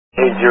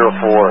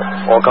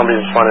804. All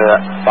companies responding to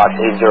that box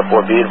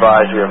 804. Be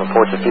advised, we have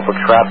reports of people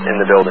trapped in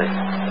the building.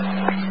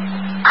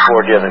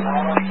 4 given.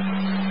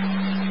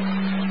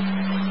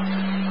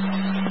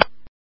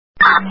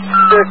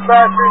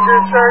 Dispatcher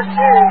to 13.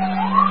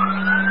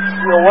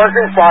 You're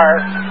working fire.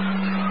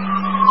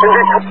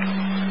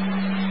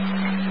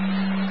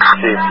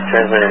 Chief,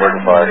 transmitting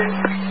working fire.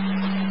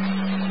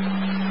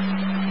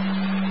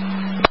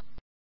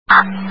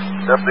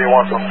 Deputy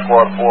 1 from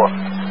Squad 4.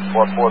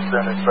 Squad 4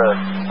 standing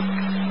fast.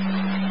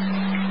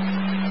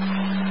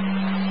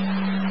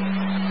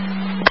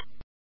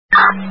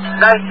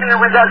 19,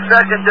 we got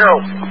second due.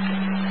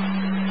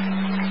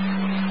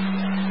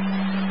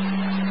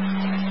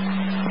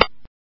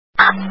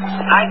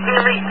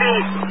 19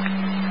 received.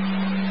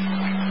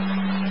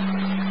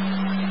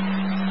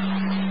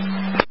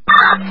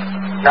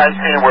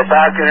 19, we're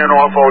backing in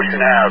off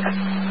Ocean Ave.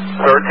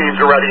 13's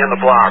already in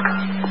the block.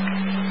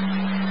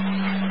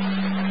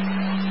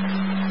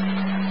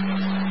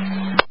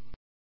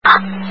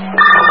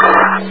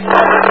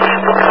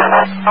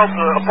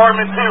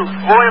 Apartment 2,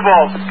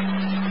 Louisville.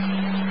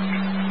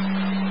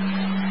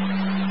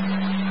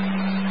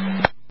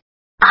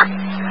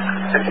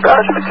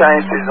 Dispatch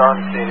Battalion 2 is on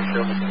the scene of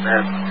Silver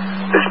Command.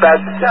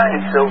 Dispatch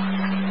Battalion 2,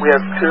 we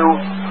have 2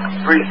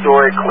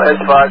 3-story Class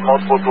 5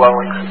 multiple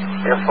dwellings.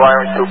 We have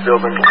fire in 2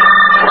 buildings.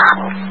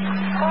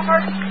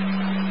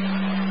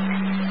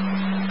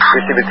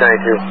 Receive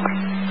Battalion 2.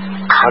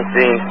 On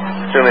scene,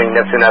 assuming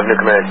Neptune Avenue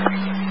command.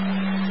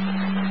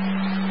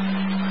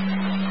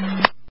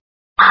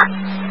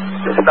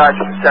 Dispatch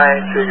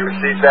Battalion 2, you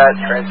received that.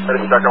 Transmit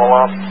a second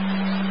alarm.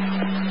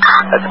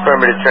 That's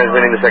affirmative,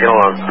 transmitting the second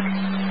alarm.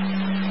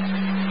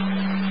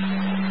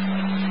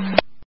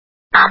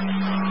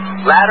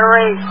 Ladder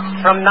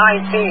 8 from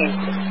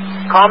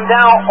 19. Calm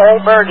down,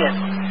 Old Bergen.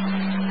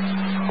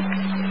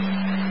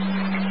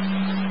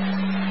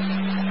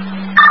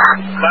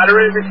 Ladder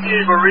 8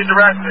 received, we're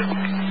redirected.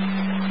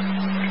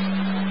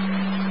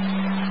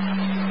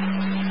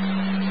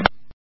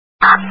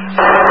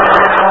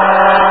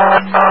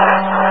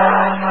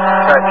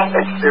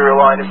 Exterior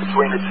line in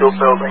between the 2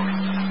 buildings.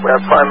 We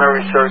have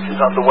primary searches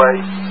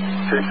underway.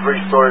 2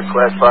 3-story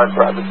Class 5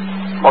 private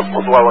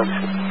multiple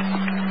dwellings.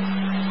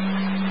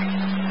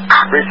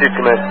 Receive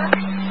command.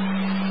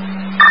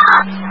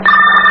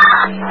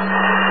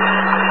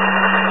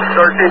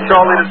 13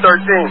 Charlie to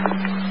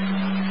 13.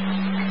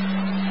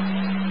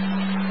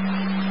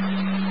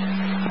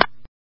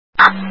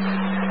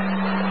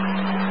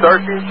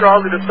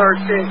 Charlie to 13.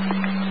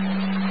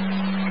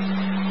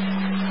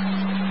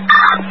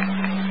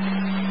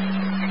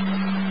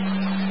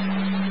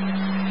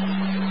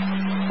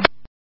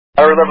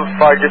 Ladder 11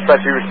 fire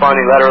dispatch, you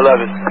responding. Ladder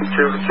 11.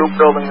 2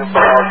 buildings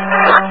involved.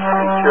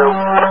 2.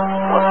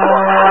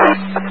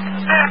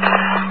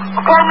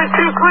 Apartment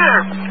 2 clear.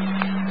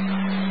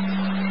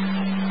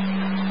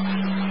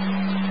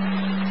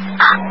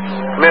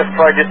 Command for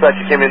fire dispatch,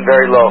 you came in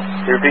very low.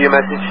 Can you repeat your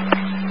message?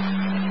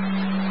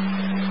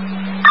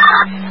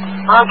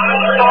 On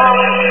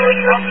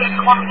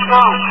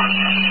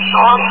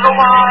the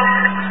line,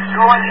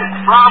 going to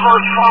Bravo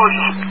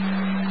exposure.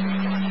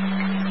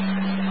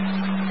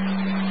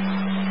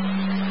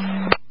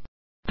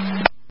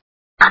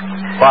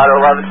 Ladder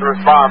 11 to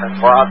responding.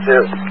 We're on 2.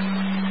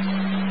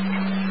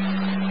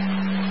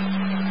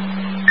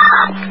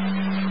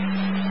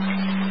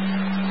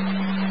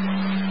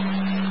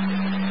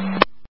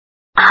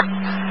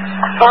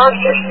 First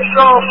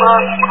control,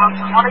 on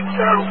 22.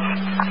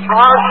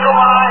 Charge the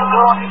line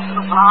going to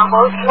the Bravo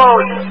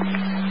exposure.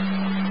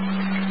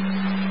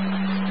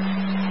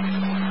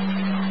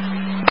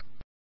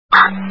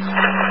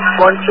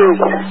 One,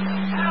 2.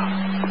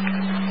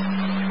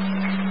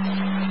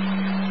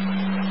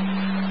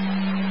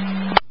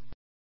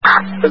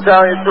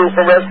 Battalion 2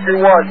 from Rescue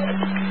 1.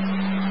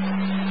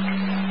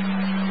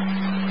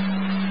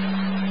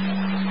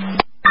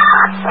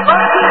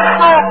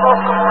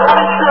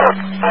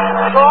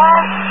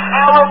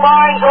 Our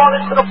line going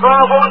into the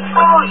Bravo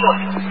exposure.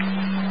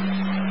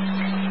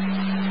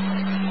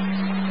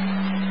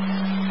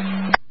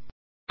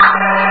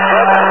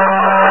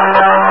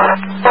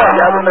 You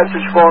have a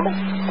message for me?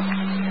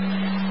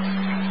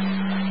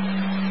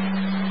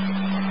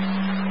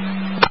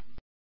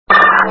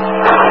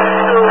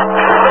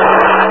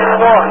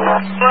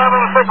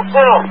 Take a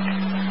pull.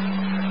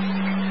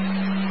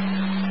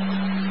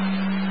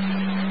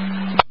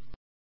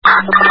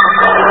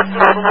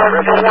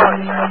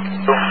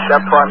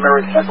 That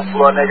primary, second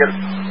floor, negative.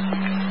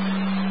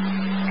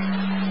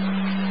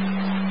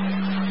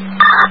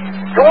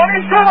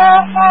 22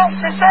 Alpha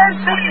to 13.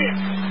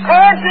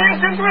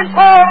 Cautions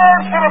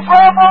reporters to the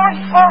Bravo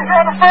exposure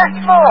on the 1st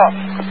floor.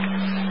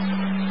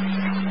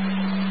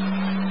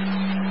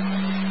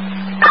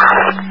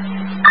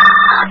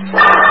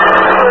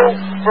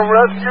 From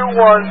Rescue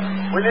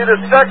 1, we need a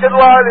second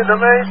line in the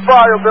main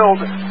fire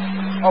building,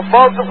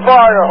 above the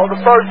fire on the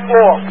 1st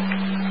floor.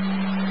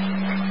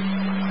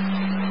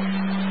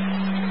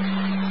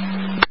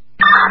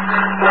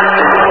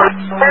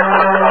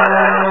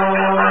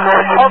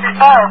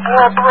 Fire,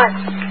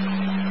 4-3.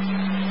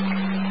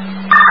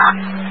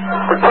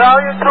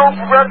 Battalion 2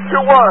 for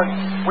Rescue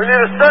 1. We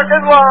need a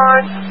second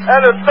line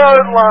and a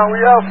third line. We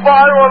have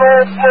fire on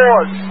all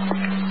floors.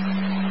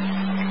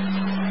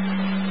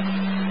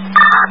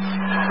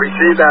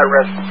 Receive that,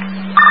 Rescue.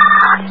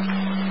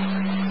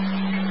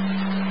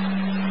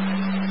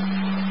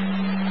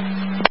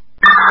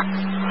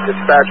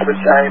 Dispatch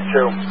Battalion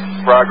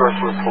 2. Progress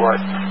report.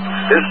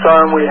 This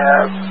time we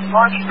have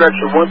launch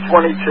stretcher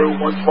 122,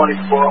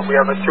 124. We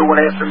have a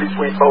 2.5 in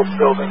between both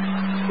buildings.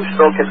 We're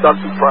still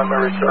conducting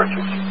primary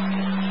searches.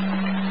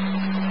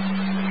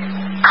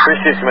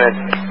 Receive, command.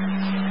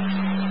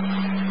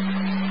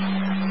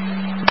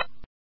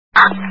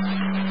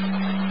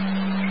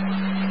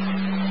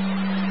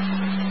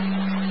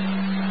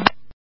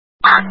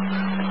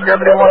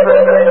 Deputy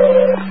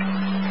 1.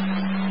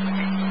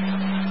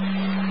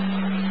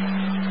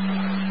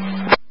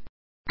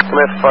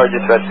 Command for fire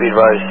dispatch, be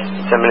advised.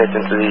 10 minutes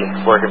into the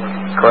work of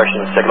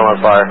correction, second alarm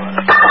fire.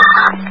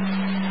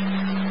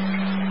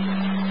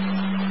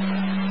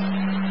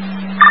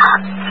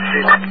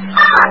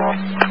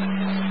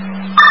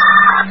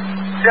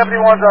 Deputy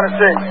 1's on the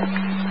scene.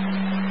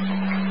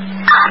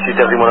 See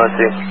Deputy 1 on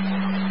scene.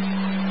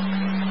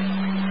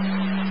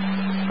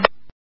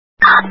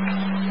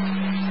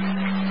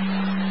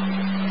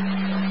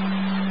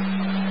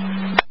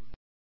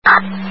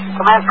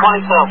 Command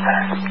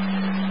 22.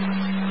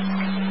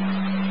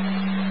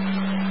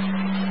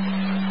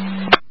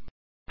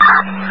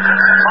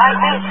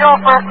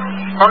 Chauffeur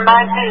from 19.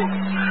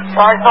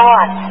 Charge the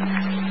line.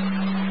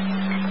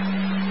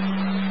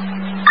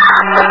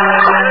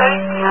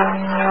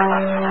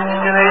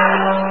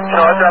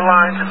 Charge that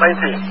line to 19.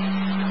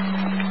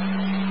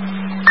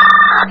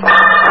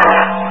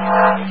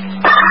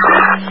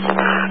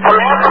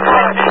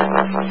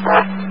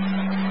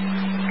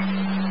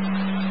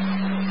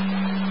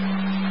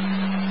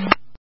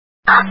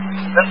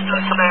 This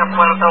is Command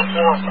Planet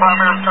 4.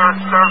 Primary search,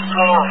 third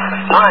floor.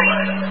 Right.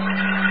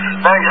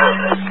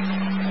 Negative.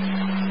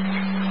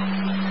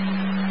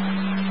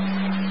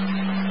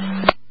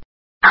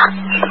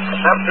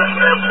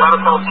 Neptune,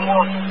 Planet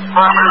 4.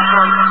 Primary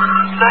search,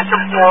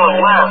 second floor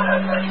left.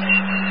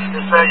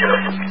 Is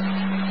negative.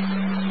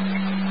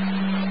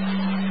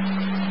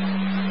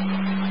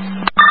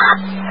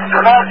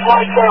 Command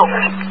 22.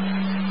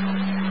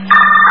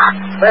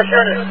 Left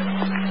unit.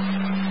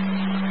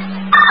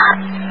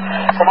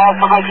 Command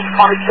Formation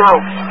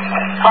 22.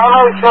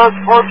 Primary search,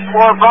 first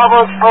floor, Bravo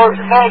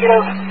exposure,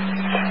 negative.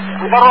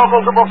 We got all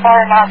visible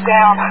fire knocked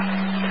down.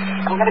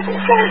 We're going to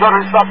continue to go to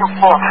the second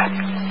floor.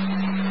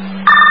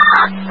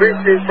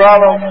 Receive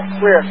Bravo,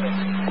 clear.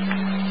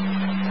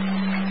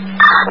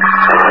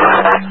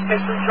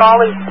 This is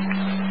Charlie.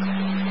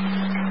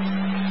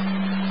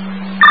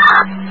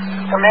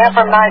 Command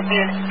from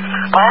 19.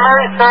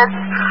 Primary search,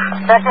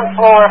 second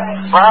floor,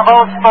 Bravo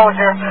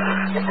exposure.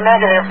 It's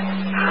negative.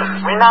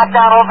 We knocked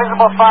down all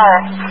visible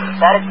fire.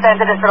 That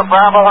extended into the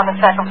Bravo on the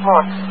second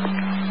floor.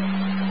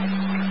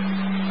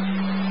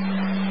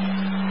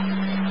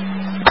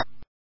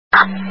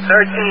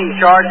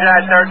 Charge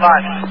that third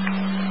line.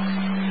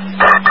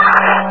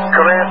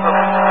 Command from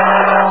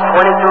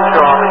 22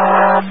 Charlie.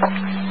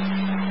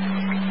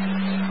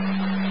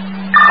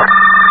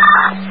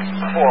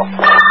 4.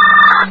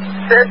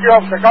 Safety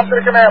officer, come to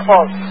the command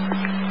post.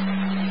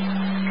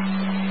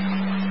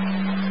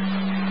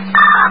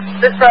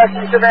 Dispatch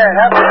to command.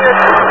 Have the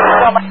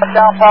come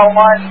down power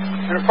line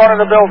in front of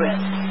the building.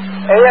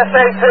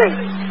 ASAP.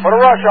 Put a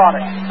rush on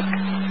it.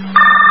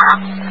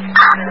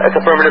 That's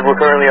affirmative. We're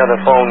currently on the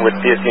phone with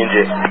PSC&G.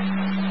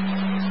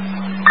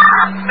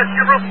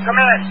 Mr. Roof,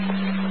 command.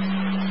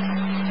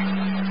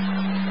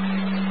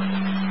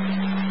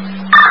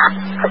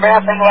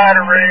 Command from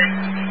ladder ring.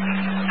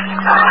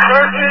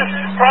 Searches,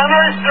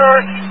 primary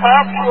search,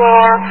 top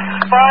floor,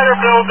 fire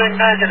building,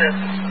 negative.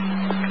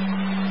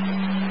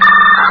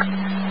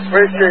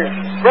 Receive.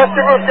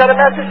 Rescue Roof, got a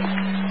message?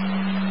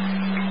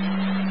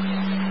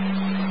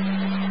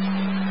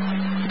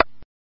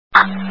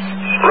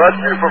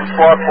 Rescue from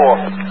Squad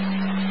 4.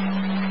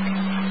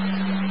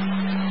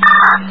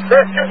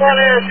 Rescue 1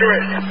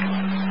 answering.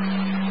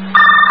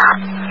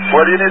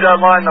 Where do you need that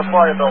line in the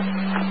fire building?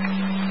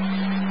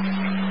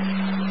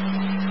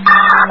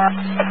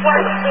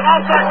 The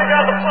outside we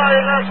got the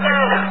fire knocked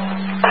down.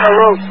 On the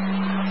roof.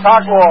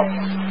 Top wall.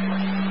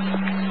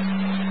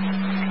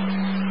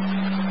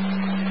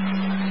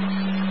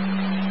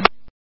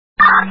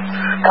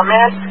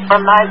 Command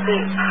from 19.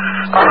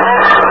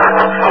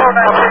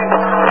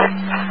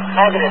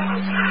 Negative.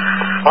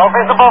 No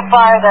visible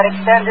fire that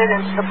extended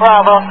into the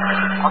Bravo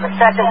on the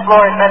second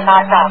floor has been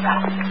knocked out.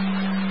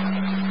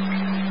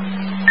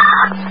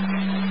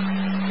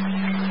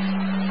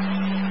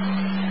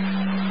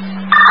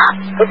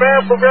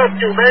 Command for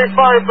rescue. Main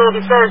fire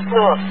building, third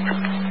floor.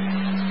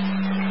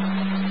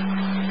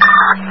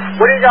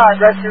 What do you got,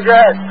 rescue? Go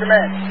ahead.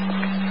 Command.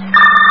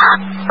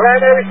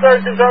 Primary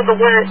search is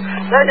underway.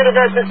 Negative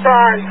at this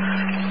time.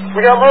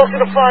 We got most of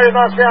the fire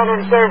knocked down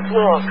on the third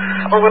floor.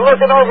 But we're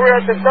looking over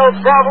at the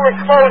Bravo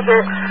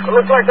exposure. It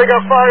looks like they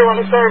got fire on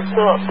the third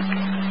floor.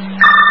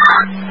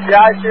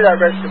 Yeah, I see that,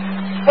 rescue.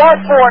 Squad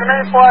 4 in the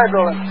main fire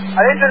building. I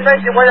need you to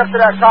make your way up to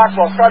that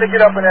cockpit. Try to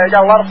get up in there. You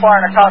got a lot of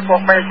fire in the cockpit,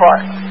 main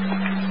fire.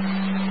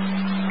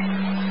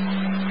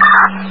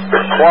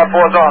 Squad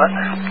 4's on it.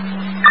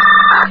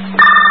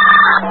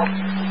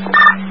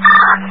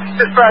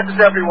 Dispatches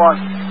everyone.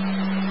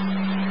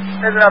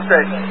 Here's an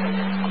update.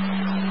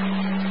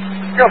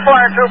 You got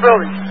fire in 2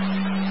 buildings.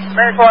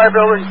 Main fire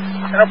building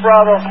and a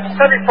Bravo.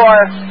 Heavy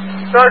fire.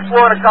 3rd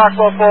floor of the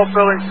cockpit, both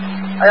buildings.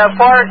 I have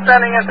fire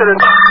extending into the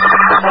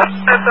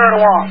 3rd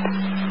alarm.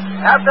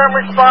 Have them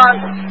respond.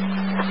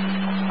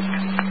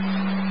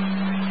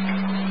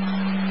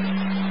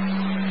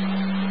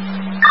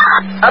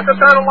 Have the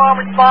 3rd alarm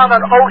respond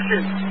on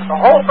Ocean. The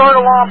whole 3rd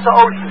alarm to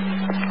Ocean.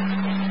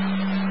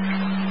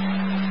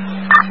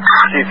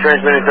 Chief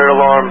transmitting 3rd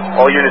alarm.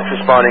 All units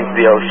responding to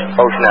the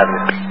Ocean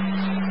Avenue.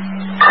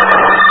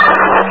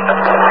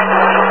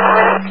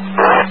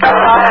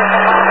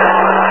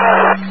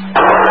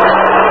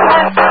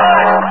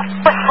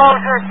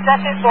 Exposure,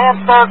 2nd and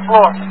 3rd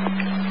floor.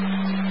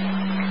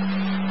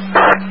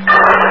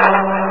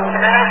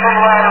 Command from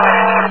ladder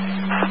range.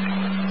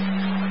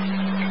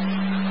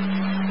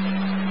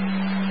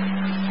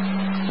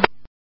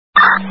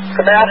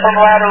 Command from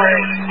ladder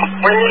range.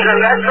 We need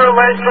an extra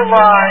length of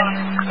line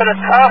to the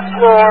top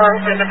floor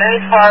in the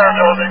main fire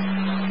building.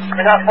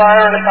 We got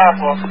fire in the top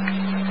floor.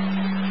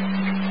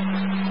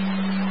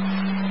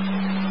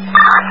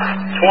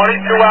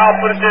 22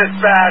 Alpha to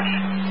dispatch.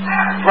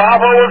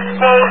 Bravo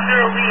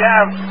exposure. We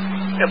have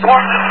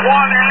apartments 1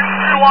 and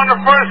 2 on the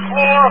 1st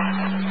floor.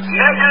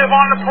 Negative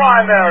on the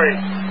primary.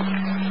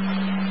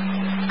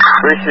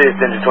 Appreciate it,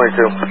 Engine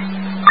 22.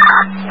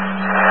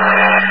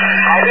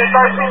 I just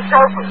started seeing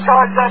surface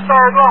charge that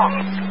 3rd alarm.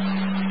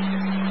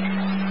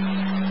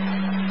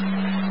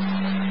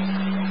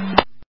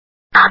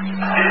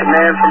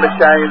 Command from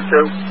Battalion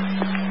 2.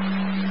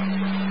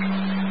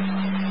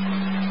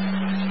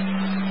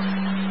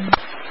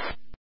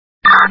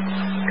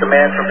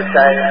 Command from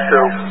Battalion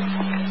 2.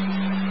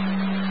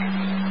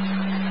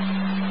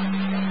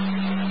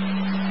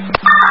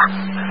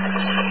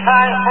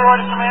 Time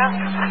forward, command.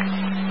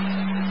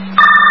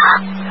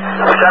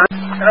 7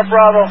 and a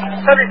Bravo.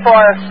 Heavy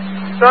fire.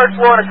 3rd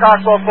floor of the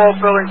cockpit, both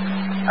buildings.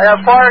 I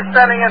have fire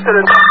extending into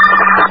the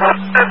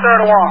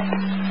 3rd alarm.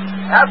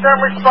 Have them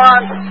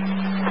respond.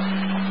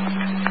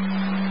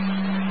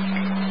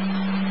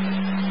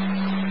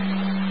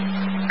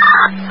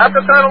 Have the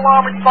 3rd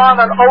alarm respond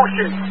on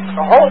Ocean.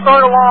 The whole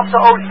 3rd alarm to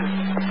Ocean.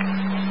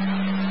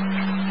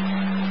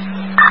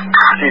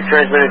 Chief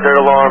transmitting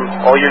 3rd alarm.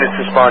 All units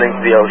responding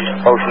to the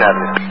Ocean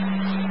Avenue.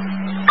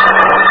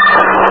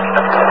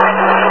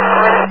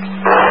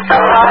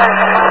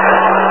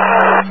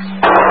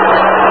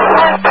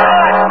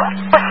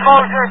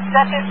 Exposure,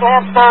 2nd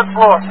and 3rd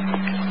floor.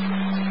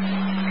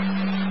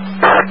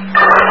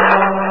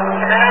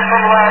 Command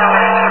from ladder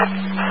range.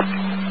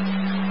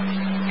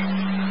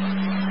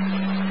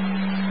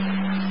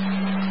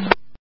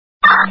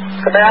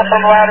 Command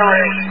from ladder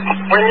range.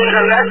 We need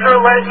an extra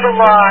length of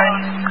line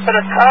to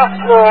the top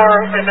floor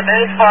in the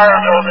main fire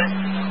building.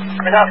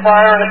 We got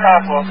fire in the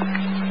top floor.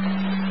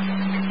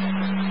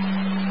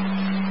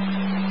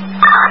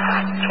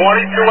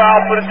 22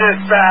 Alpha to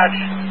dispatch.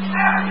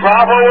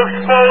 Bravo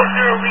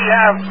exposure. We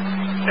have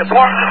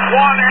apartments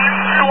 1 and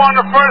 2 on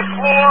the 1st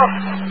floor.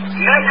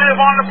 Negative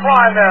on the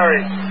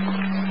primary.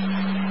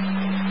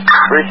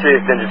 Appreciate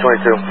it, Engine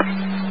 22.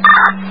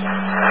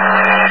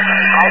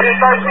 I just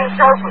started seeing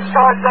surface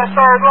charge that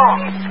 3rd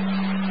alarm.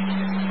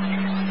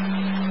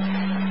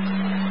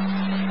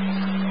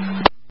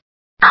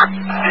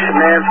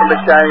 Command from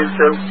Battalion 2.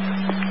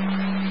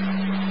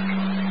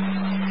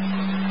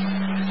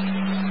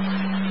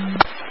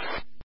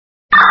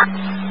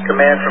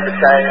 Command from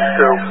Battalion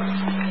 2.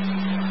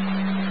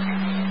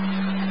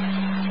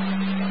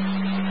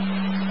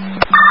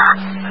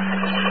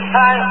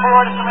 Time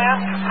forward,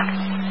 command.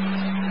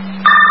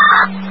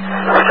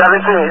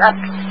 17.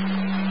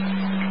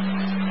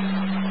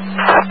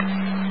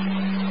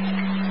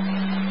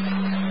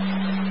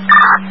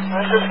 I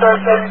just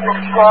started taking from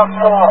squad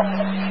 4.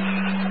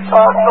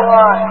 Talk the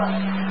line.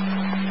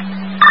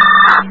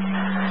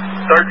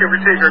 Search and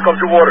receive. Here comes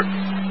your water.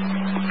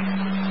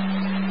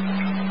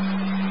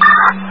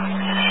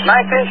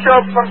 19 show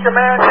up from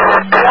command. 1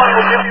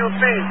 will give you a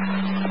feed.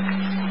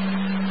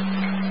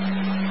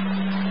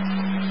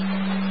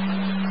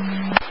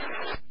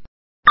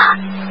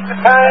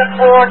 Time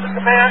forward,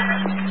 command.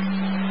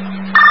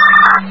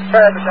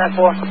 Battalion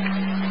 4.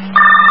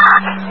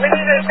 We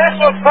need an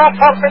additional truck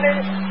company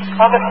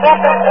on the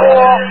 2nd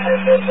floor on the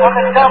 2nd floor.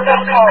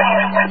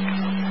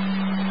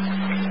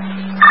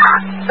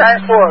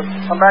 Battalion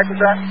 4. Come back to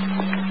that.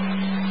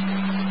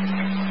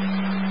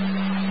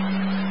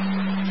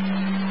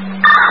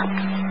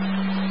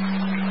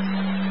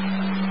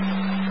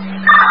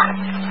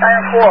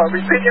 Battalion 4.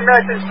 Repeat your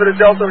message for the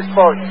Delta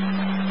exposure.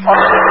 We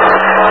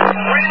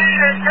need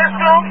an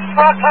additional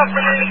truck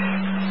company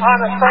on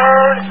the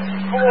 3rd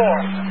floor.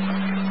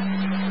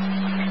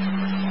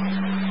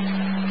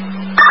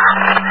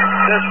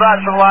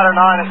 Dispatch from ladder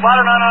 9. Is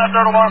ladder 9 on the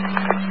 3rd alarm?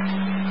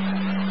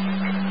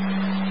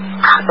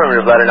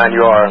 Affirmative, ladder 9,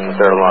 you are on the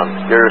third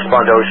alarm. You're to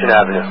respond to Ocean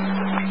Avenue.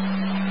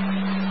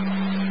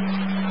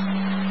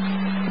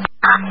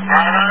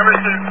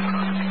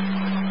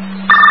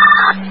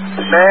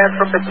 Man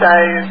from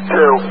Battalion 2.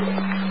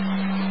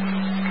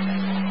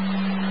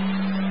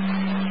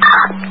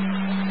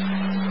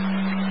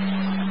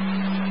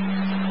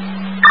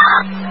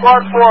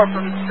 Squad 4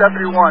 from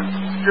Deputy 1.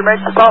 Did you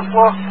make the top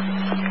floor?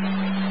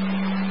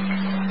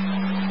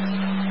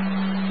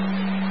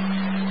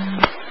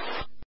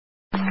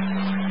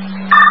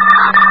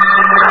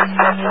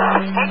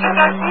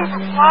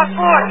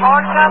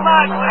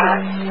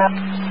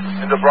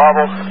 Into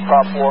Bravo,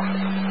 top floor.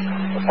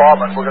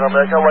 Apartment. We're going to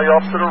make our way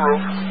up to the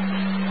roof.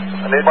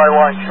 I need my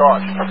line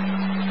charged.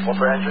 One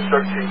for engine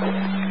 13.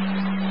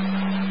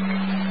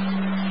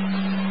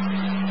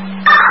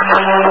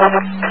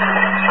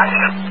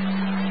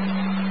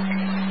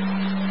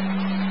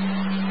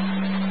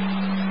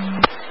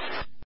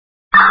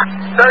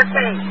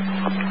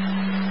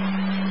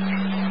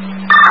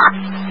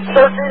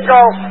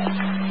 Go.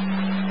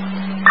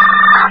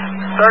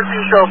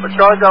 13 show for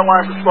charge that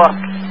line for squad.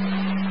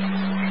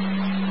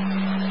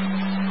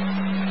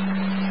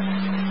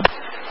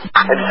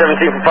 Engine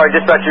 17 from fire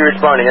dispatch, you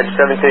responding. Engine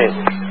 17.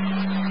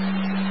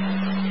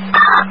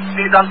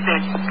 He's on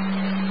scene.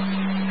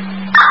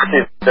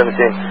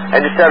 17.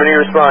 Engine 7, you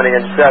responding.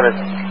 Engine 7.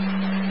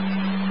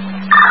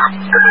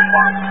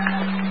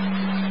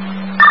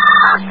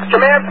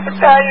 Command for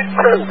Battalion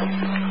 2.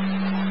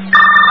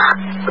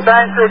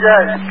 Battalion 2, go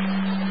ahead.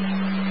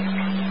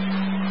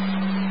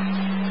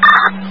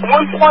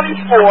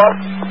 124.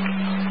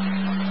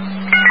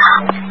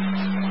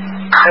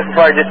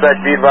 Fire dispatch,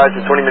 be advised,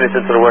 we're 20 minutes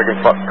into the working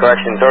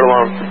correction. Third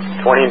alarm.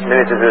 20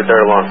 minutes into the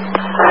third alarm.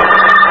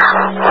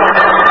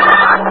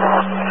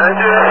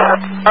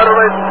 Engine, out of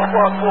race from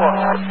squad 4.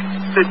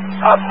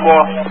 Top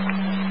floor.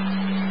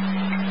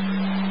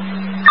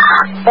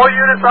 All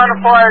units on the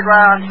fire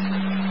ground.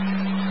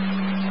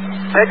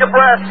 Take a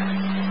breath.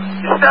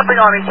 You're stepping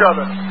on each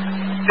other.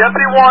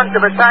 Deputy 1 to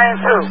Battalion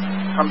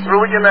 2. Come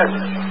through with your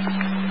message.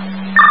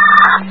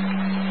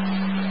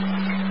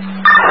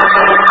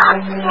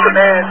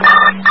 Command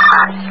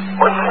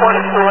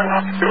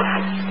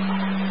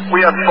 124. We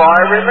have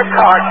fire in the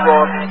cock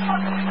room.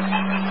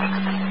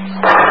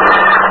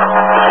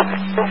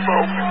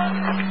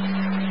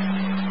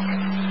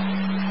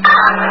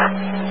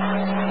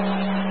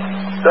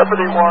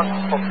 Deputy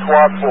 1 from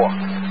Squad 4.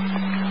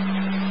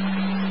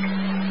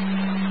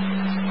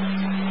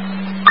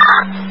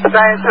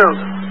 Battalion 2.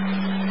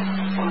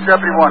 From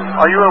Deputy 1.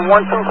 Are you in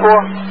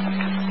 124?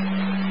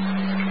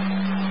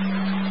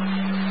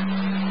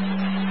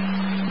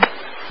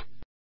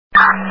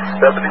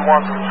 Deputy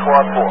 1 from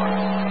Squad 4.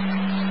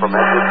 From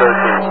engine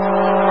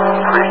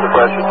 13. Increase the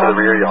pressure to the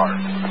rear yard.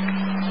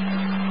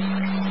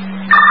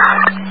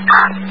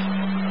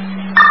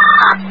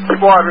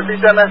 Squad,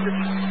 repeat that message.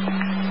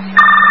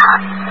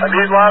 I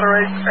need ladder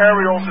 8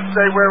 aerial to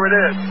stay where it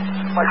is.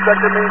 My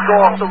second means go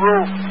off the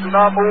roof. Do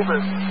not move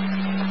it.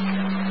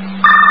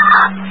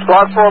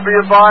 Squad 4, be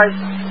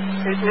advised.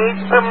 It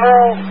needs to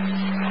move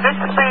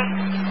 6 feet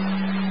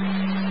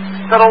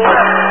to the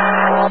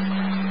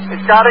left.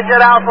 It's got to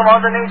get out from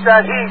underneath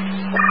that heat.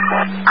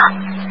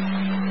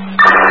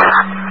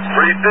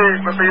 Breathe deep,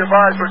 but be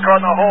advised we're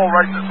cutting a hole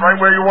right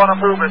where you want to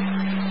move it.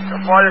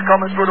 That's why you're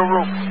coming through the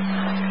roof.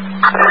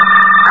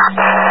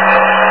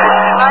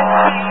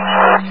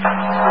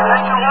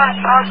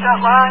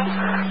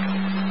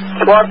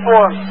 Squad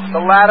 4,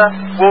 the ladder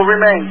will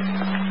remain.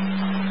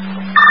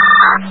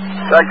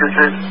 Thank you,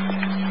 Chief.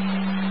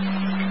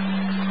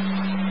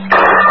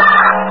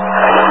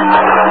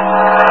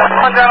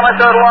 Come down my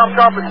third alarm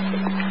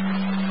company.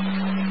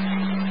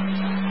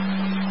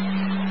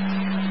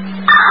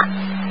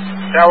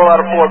 Now we're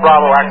out of Fort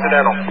Bravo,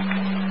 accidental.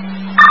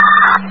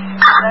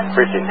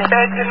 Appreciate it.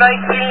 Engine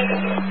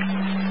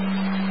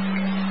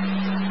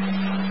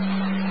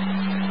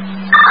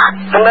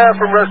 19. Command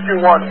from Rescue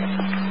 1.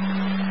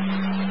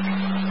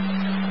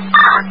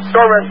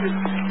 Go Rescue.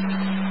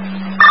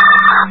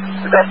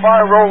 We got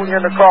fire rolling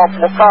in the cock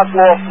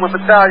loft with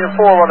Battalion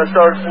 4 on the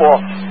third floor.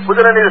 We're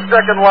going to need a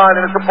second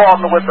line in this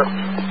apartment with us.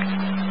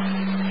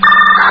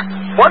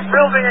 What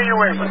building are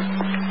you in?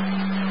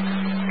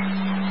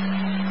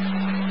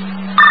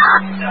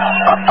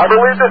 I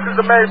believe this is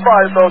the main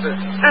fire building.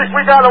 Chief,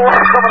 we got a one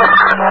coming up.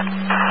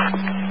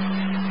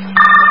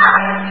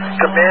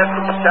 Command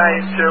from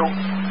Battalion 2.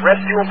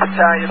 Rescue and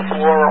Battalion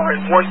 4 are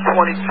in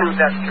 122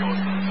 Neptune.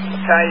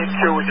 Battalion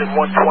 2 is in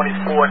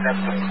 124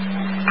 Neptune.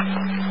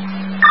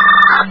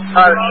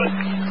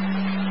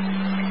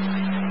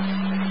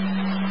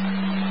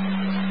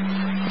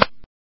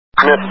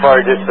 Command for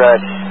fire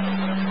dispatch.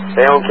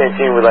 The home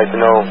canteen would like to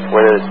know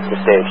where is the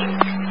stage.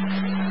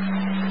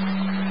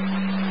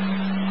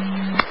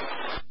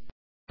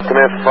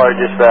 Command for fire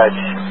dispatch.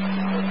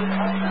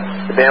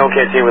 The Bayonne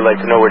canteen would like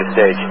to know where to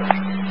stage.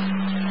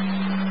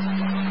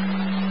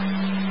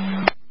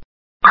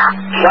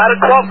 Ladder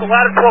 12 to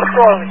ladder 12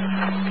 crawling.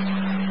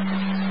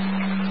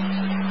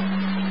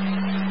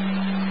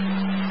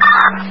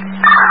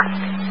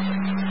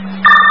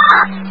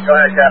 Go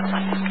ahead, Captain.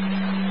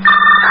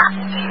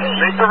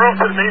 Make the roof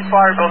to the main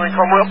fire building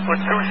come up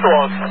with 2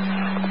 saws.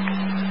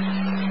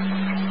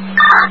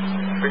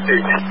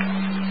 Repeat.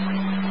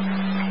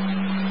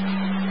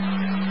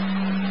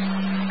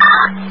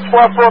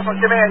 Squad 4 from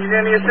command, you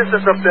need any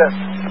assistance up there?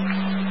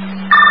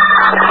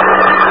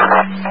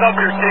 Up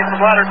here, Chief,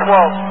 from ladder 12.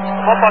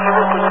 I'm up on the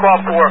roof with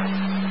Squad 4.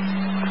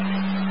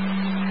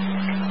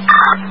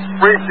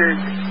 Brief, Chief.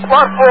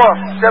 Squad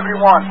 4, Deputy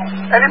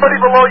 1. Anybody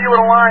below you in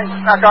a line,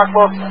 knock out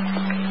close.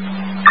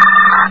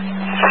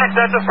 Chief,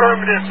 that's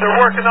affirmative. They're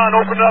working on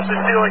opening up the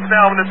ceilings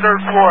now on the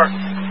 3rd floor.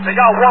 They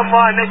got 1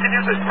 line. They can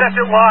use a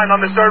 2nd line on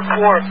the 3rd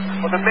floor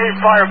of the main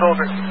fire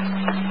building. 9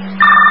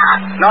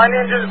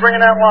 ninjas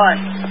bringing that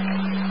line.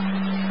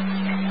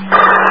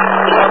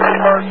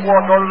 3rd floor,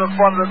 go to the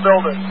front of the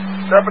building.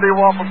 Deputy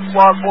 1 from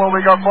Squad 4,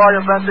 we got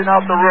fire venting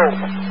out the roof.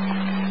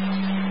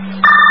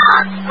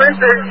 Brief,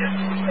 Chief.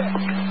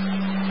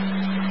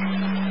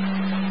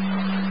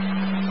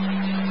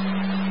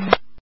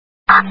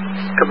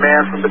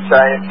 Command from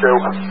Battalion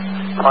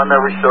 2.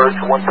 Primary search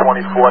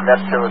 124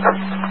 Neptune.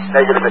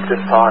 Negative at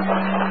this time.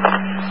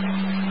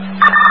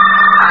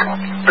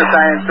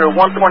 Battalion 2,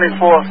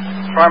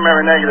 124.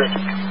 Primary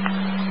negative.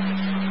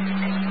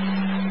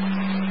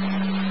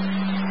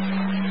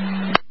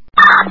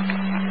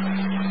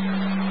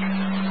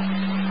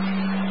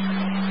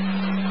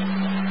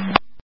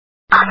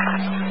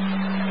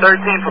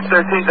 From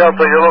 13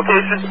 Delta, your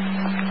location?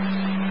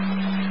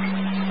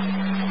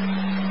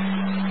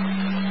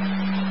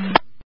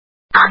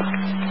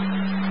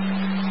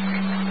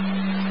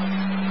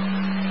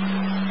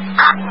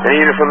 Any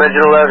unit from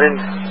Engine 11,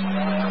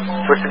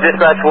 switch to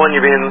Dispatch 1,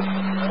 you're being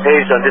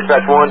paged on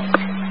Dispatch 1.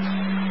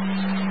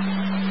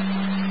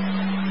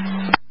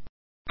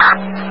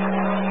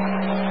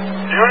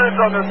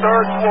 Units on the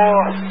 3rd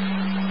floor,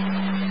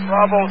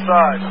 Bravo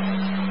side,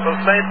 the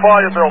same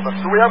fire building.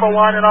 Do we have a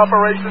line in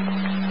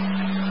operation?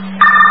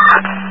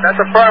 That's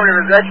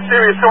affirmative. The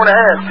exterior 2 and a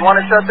half. You want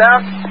to shut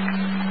down?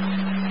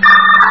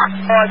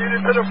 I need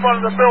it to the front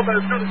of the building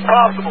as soon as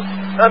possible.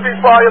 Heavy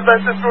fire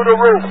venting through the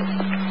roof.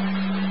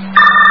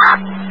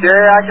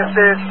 Yeah, I can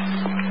see it.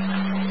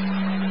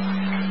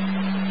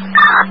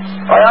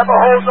 I have a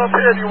hose up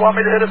here. Do you want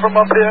me to hit it from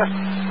up here?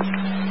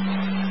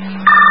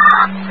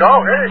 Go,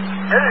 hey.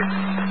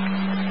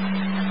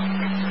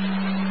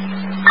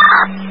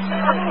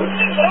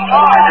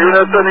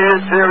 Units in the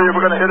interior,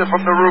 we're going to hit it from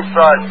the roof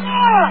side.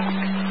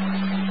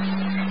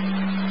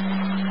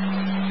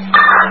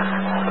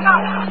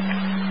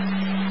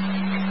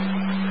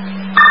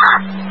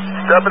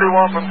 Deputy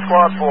 1 from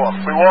Squad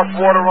 4. We lost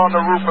water on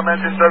the roof from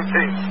Engine 13.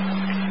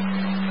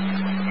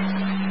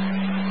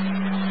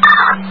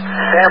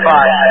 Stand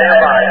by.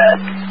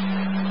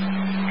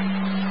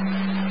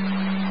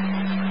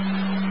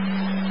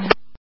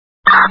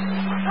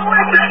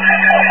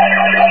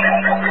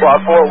 Squad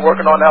 4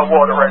 working on that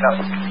water right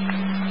now.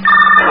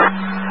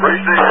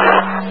 Receive.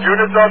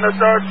 Units on the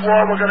 3rd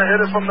floor, we're going to hit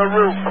it from the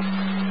roof.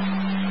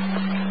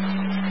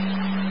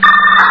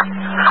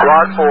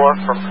 Squad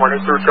 4 from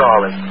 22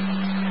 Charlie.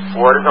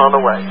 Word is on the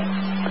way.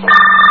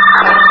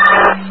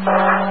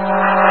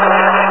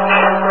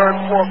 3rd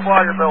floor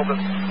fire building.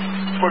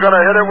 We're going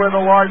to hit it with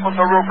a line from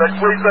the roof.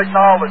 Please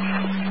acknowledge.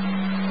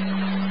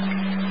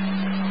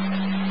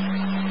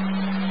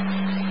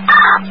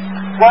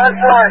 Squad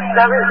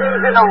 4,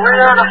 everything's in the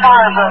rear of the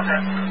fire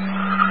building.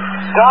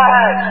 Go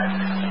ahead.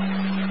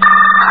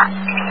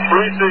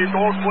 Receive,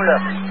 all clear.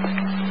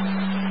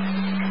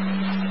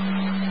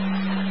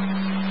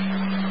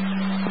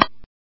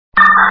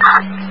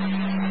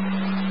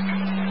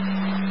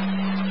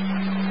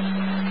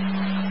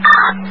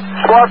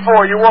 Squad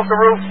 4, you off the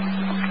roof?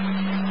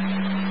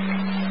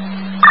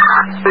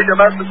 Read the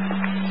message.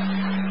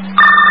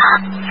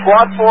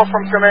 Squad 4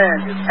 from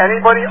command. Is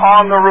anybody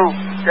on the roof?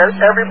 Get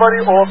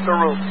everybody off the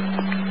roof.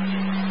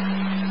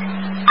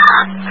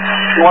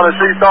 You want to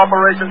cease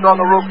operations on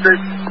the roof, Chief?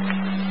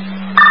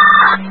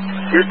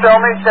 You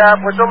tell me, Cap,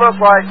 what's it look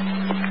like?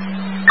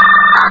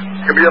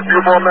 Give me a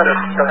few more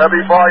minutes. Got heavy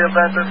fire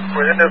venting.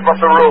 We're hitting it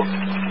from the roof.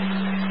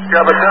 You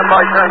have a 10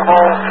 by 10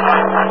 hole.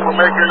 We're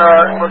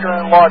looking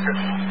at enlarging.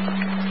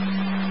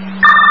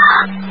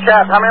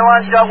 Cap, how many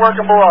lines you got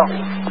working below?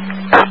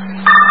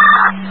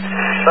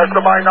 Best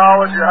of my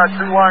knowledge, you had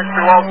 2 lines,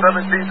 2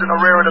 L-17s in the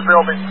rear of the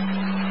building.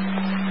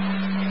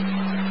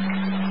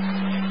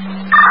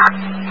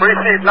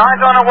 Receive.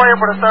 9's on the way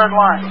up for the 3rd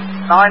line.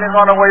 9 is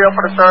on the way up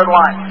for the 3rd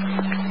line.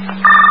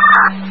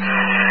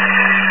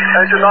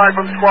 Engine 9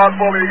 from Squad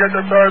 4, when you get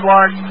the 3rd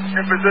line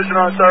in position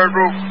on the 3rd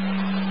roof,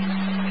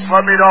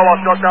 let me know, I'll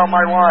shut down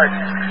my line.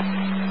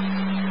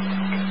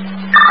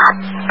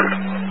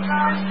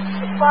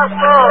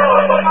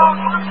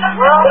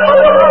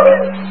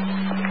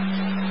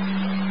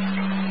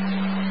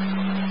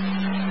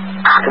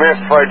 Command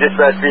for Fire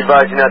Dispatch, be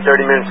advised you're now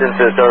 30 minutes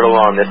into the 3rd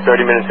alarm. That's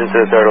 30 minutes into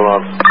the 3rd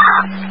alarm.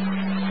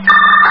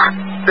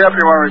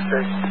 Deputy 1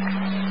 receive.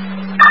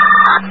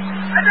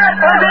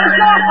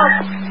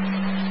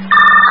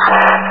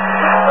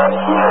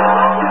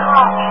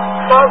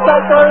 Don't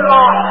take very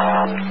long.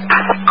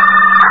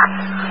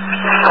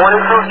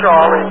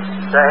 Charlie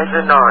to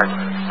engine 9.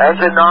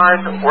 Engine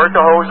 9, work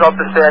the hose up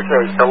the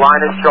staircase. The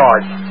line is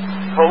charged.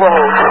 Pull the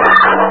hose.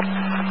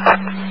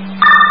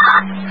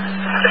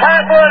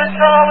 Halfway to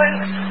Charlie,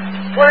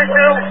 22,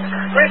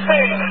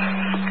 receive.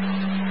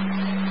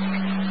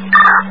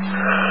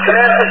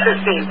 Command for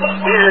 16.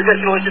 Need an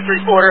additional inch and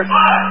 3/4.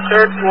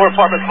 Third floor,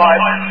 apartment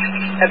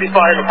 5. Heavy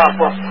fire in the top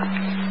floor.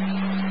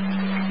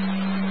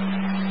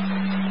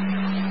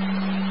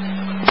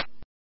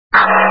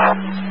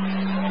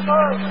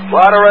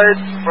 Ladder 8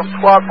 from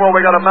squad 4,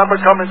 we got a member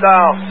coming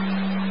down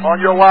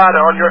on your ladder,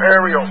 on your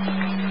aerial.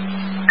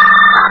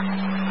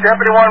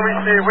 Deputy 1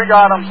 received, we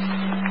got him.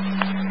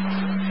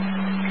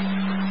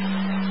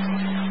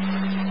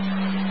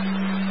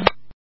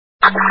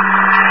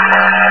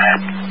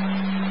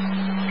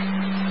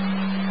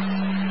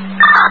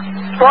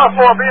 Squad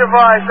 4, be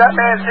advised, that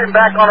man's getting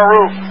back on the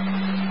roof.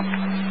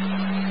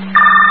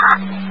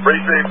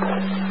 Received.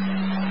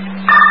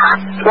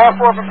 Squad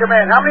 4 from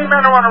command, how many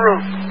men are on the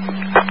roof?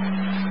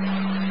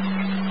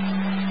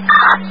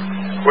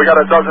 We got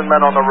 12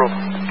 men on the roof.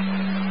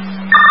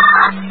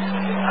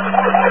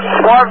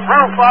 Squad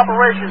roof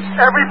operations.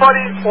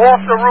 Everybody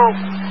off the roof.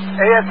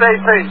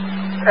 ASAP.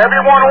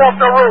 Everyone off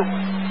the roof.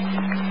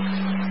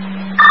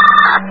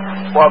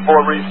 Squad 4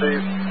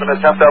 received. An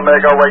attempt to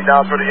make our way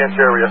down through the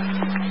interior.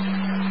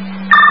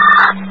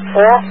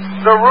 Off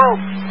the roof.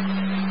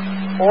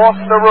 Off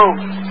the roof.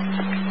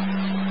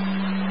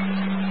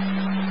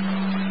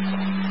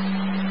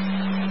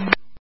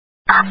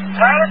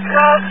 Ladder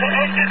 12 to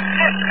engine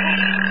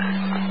 15.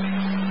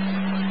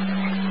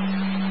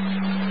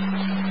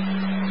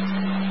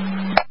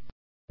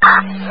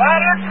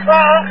 Ladder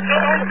 12 to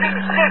engine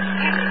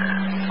 15.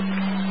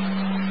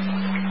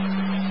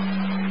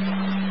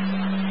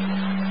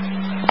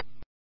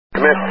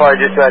 Command Fire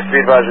Dispatch, be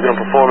advised we're going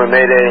to perform a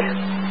mayday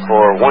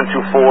for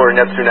 124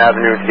 Neptune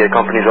Avenue to get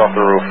companies off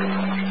the roof.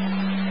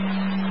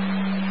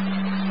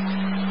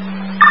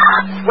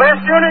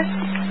 Last unit.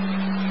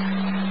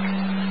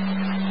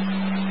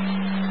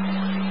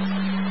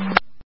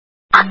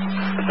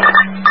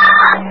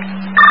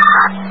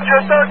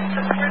 Just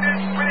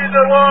we need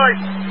the line.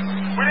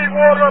 We need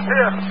water up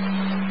here.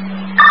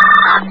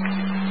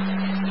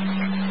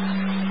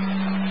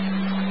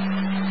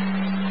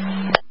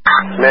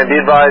 Man, be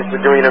advised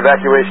we're doing an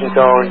evacuation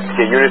zone to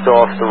get units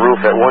off the roof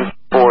at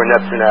 124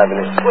 Neptune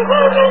Avenue.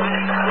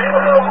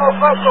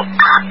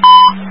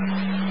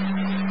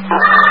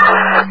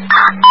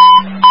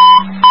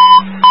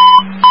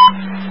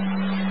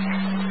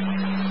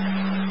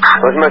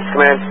 What's the message,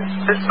 command?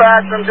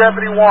 Dispatch from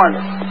Deputy 1.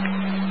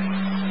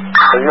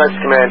 What's the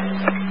message, command?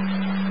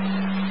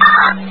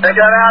 They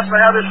got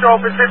announcement, have the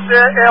chauffeur fix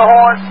their air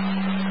horn.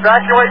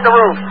 Evacuate the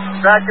roof.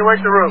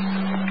 Evacuate the roof.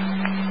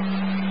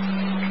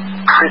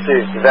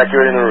 Received.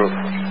 Evacuating the roof.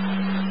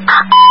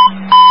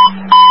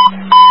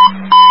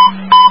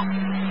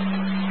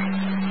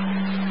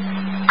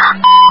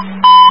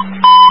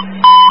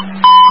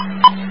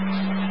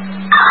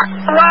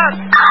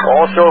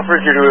 All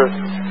chauffeurs, you're to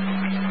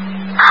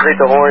activate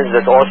the horns.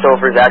 That's all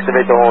chauffeurs,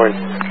 activate the horns.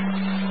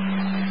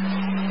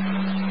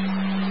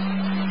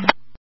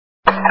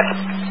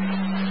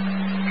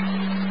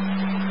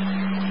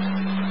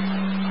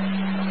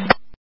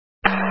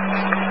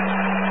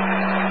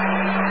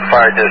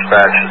 Fire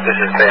Dispatch, this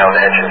is Bay on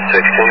engine 6.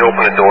 Can you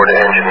open the door to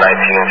engine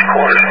 19's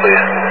quarters,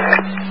 please?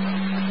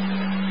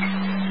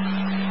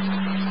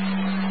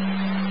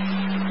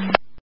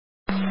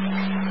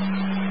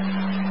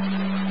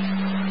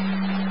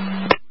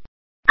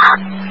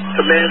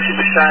 Command to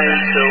Battalion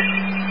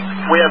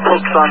 2. We have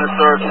hooks on the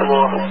third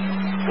floor.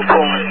 We're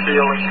pulling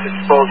ceilings,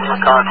 exposing the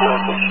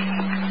concourse.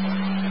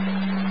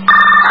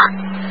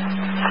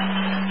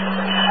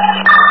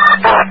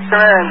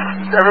 Command,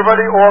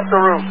 everybody off the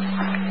roof.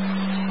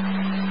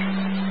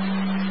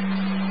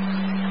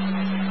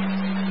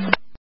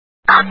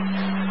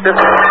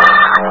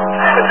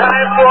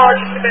 Battalion 4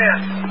 to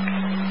command.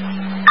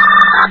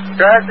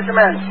 Go ahead to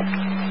command.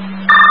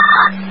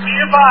 Be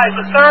advised,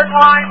 the third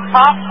line,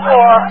 top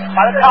floor,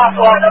 by the top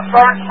floor, the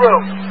burnt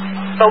through.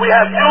 So we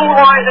have 2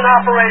 lines in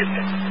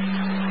operation.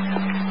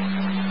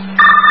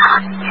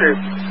 Chief.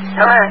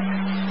 Command.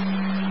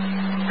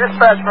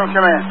 Dispatch from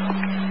command.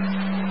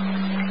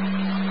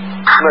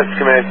 Message,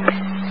 command.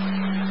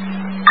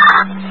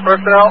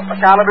 Personnel,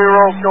 accountability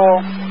roll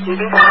call.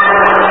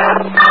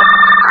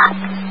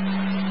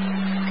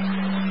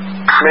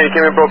 Command, you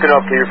came in broken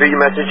up. Can you repeat your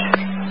message?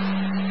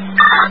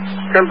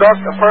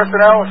 Conduct a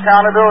personnel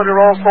accountability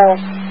roll call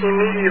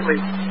immediately.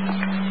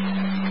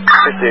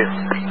 Received.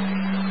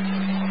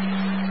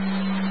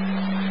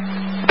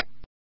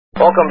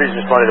 All companies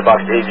responded to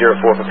box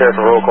 804. Prepare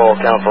for roll call.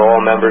 Count for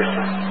all members.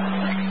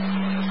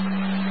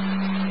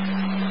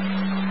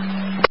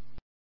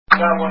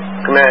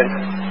 Command,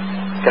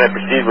 can I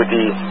proceed with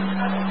the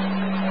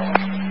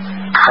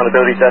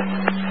accountability test?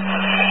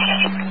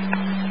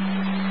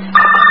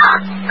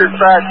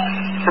 Dispatch,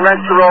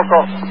 commence the roll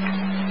call.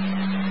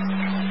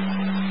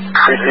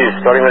 Received.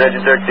 Starting with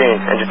engine 13.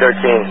 Engine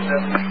 13.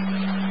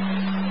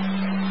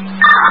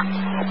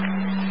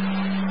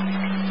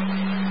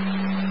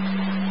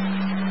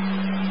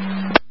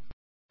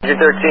 Engine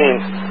 13.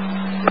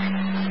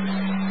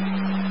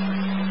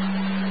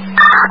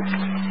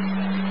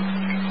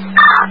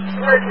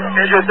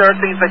 Engine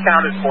 13 is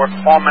accounted for.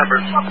 All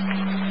members.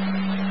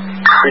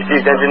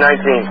 Received. Engine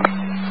 19.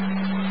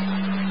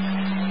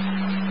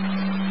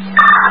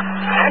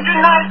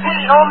 Engine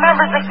 19, all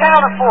members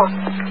accounted for.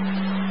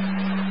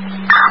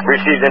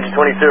 Received. Engine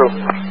 22.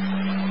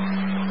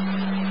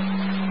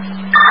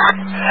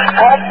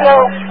 Also,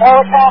 all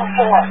accounted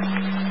for.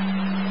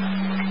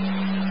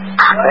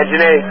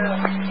 Engine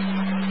 8.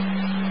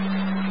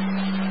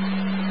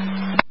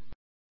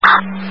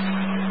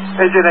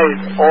 Engine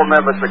 8, all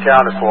members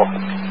accounted for.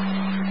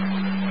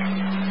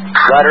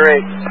 Ladder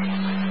 8.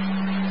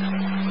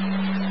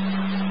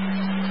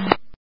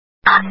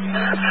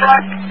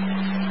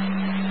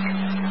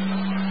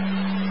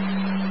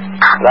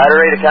 Ladder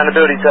 8,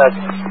 accountability test.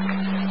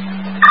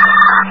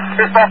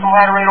 Dispatch and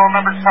ladder 8, all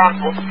members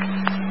accounted for.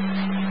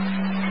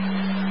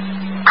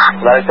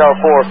 Ladder tower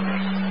 4.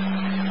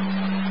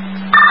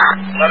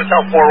 Ladder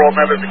tower 4, all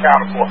members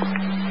accounted for.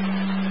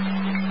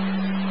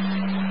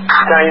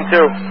 Battalion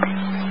 2.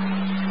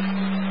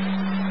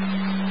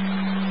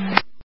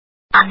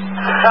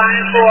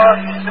 Battalion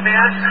 4,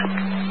 command.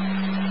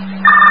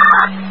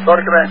 Go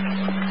to command.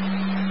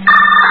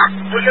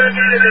 We're going to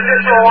need an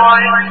additional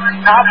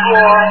line, top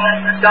floor,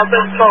 Delta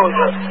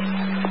exposure.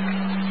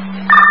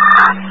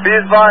 Be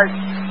advised.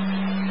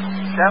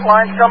 That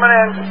line's coming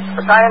in.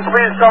 Battalion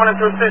 3 is coming in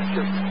to assist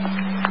you.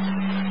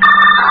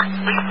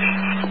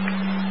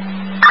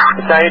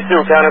 Battalion 2,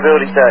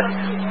 accountability test.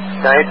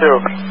 Battalion 2.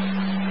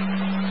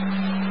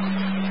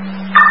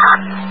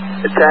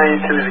 Battalion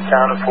 2 is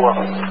accounted for.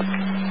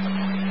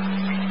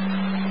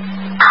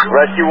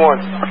 Rescue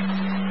 1.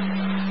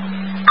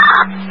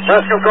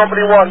 Rescue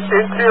Company 1,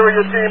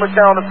 interior team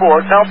accounted for.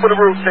 Account for the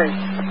roof team.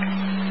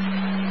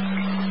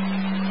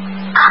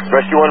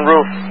 Rescue 1,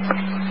 roof.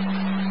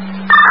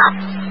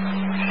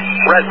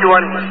 Rescue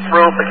 1,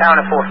 roof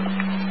accounted for.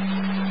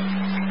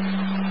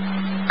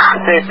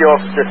 Safety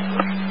officer.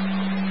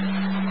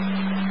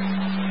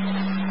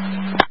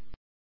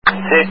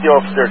 Safety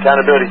officer,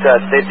 accountability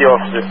test. Safety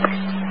officer.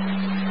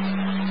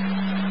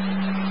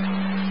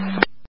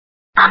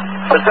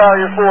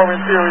 Battalion 4,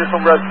 interior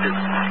from rescue.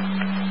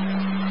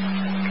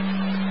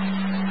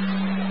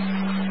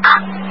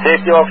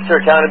 Safety officer,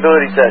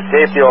 accountability test.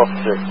 Safety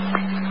officer.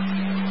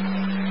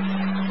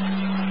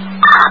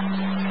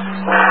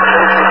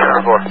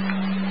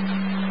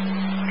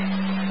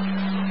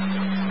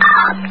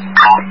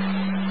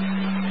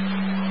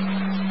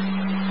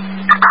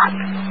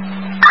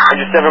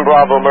 Engine 7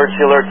 Bravo,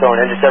 emergency alert tone.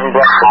 Engine 7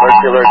 Bravo,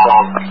 emergency alert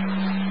tone.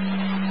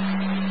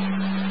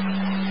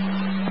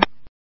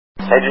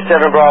 Engine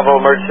 7 Bravo,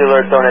 emergency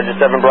alert tone. Engine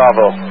 7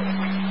 Bravo.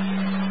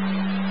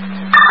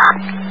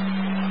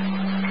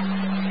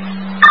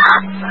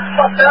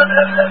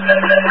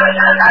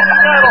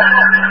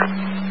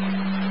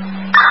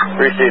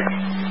 Receive.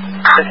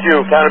 MSU,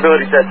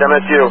 accountability test.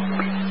 MSU.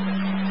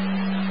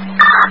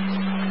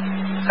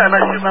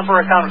 MSU member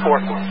accounted for.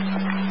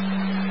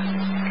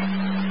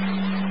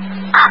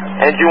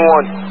 Engine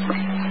 1.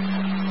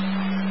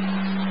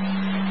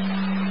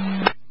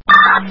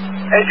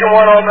 Engine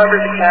 1, all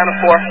members accounted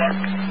for.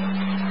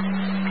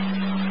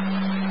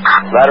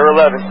 Ladder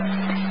 11.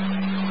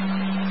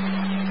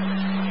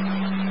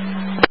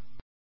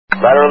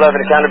 Ladder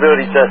 11,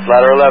 accountability test.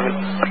 Ladder 11.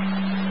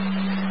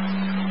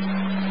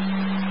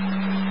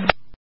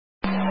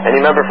 Any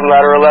member from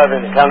Ladder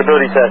 11,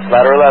 accountability test.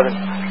 Ladder 11.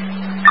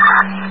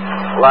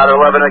 Ladder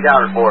 11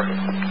 accounted for.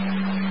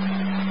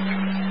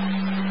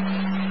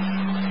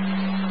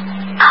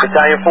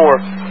 Battalion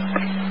 4.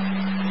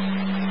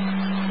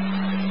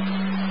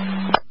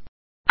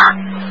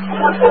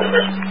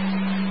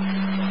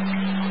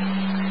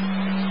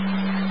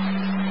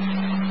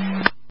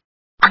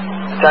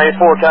 Battalion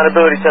 4,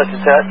 accountability test.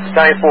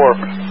 Battalion 4.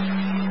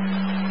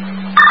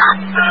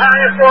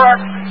 Battalion 4,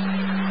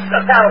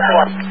 accounted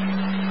for.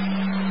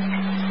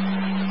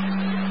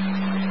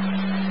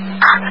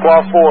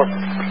 Squad 4.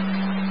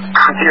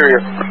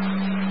 Interior.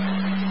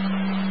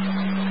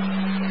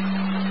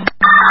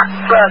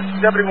 Press,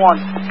 Deputy 1.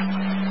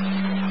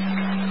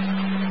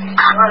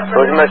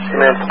 Close the message,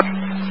 command.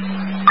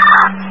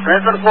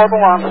 Transfer the fourth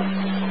alarm.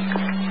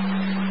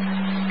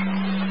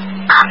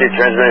 Okay,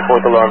 transmitting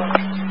 4th alarm.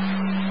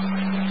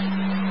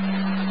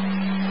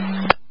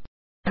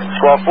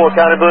 Squad 4,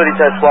 accountability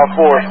test. Squad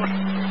 4.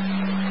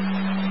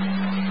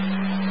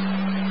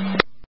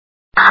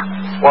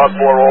 Squad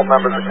 4, all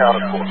members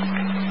accounted for.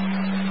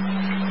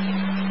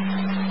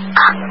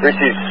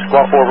 Receive.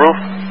 Squad 4, roof.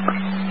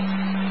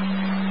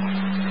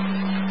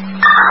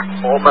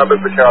 All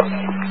members accounted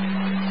for.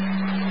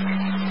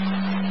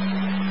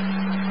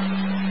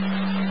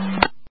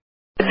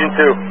 Engine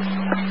 2.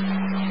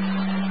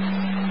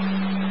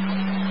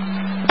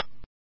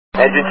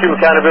 Engine 2,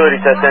 accountability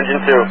test.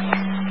 Engine 2.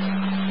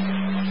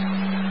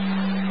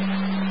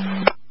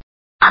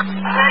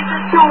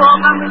 Engine 2, all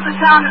members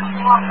accounted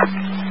for.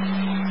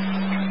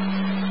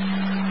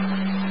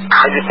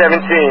 Engine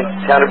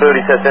 17,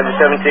 accountability test. Engine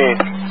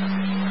 17.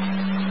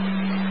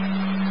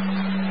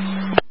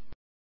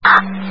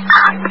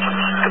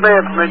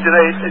 conveyor from engine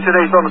 8. Engine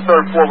 8's on the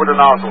 3rd floor with a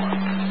nozzle.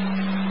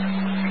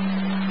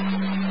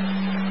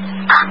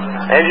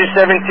 Engine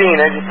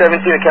 17,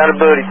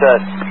 accountability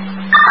test.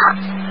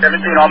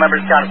 17, all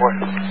members accounted for.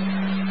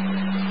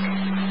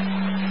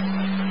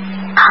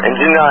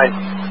 Engine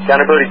 9,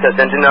 accountability test,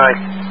 engine 9.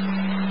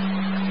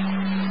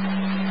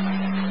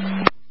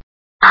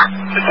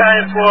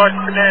 Battalion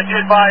 4, command, be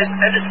advised,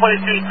 engine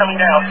 22 is coming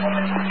down.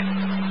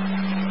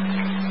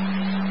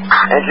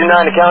 Engine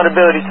 9,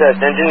 accountability test,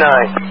 engine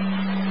 9.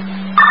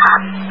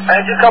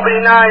 Engine company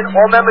 9,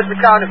 all members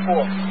accounted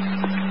for.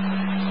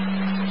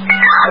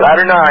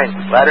 Ladder 9,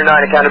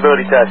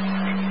 accountability test.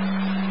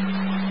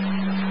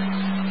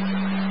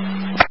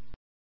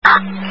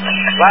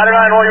 Ladder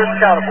 9, all yours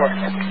accounted for.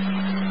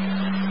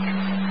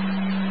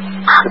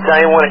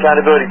 Battalion 1,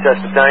 accountability test,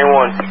 battalion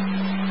 1.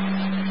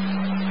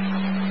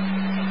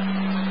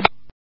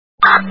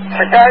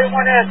 Battalion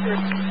 1 answer.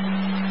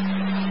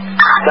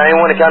 Battalion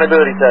 1,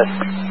 accountability test.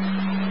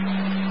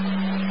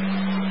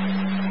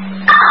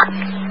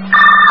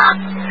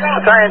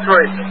 Battalion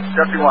 3,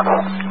 Deputy 1.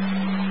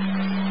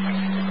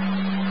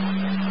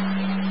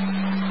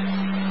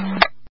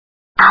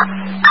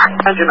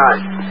 Engine 9.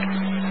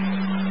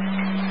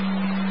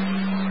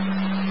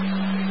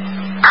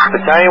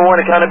 Battalion 1,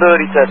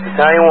 accountability test,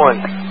 battalion 1.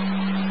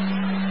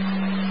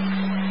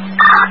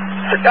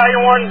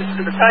 Battalion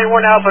 1, Battalion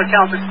 1 Alpha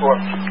accounted for.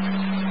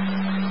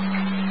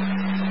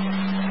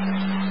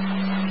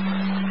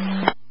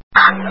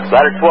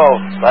 Ladder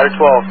 12, ladder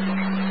 12.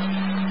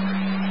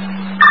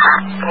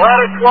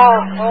 Ladder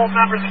 12, all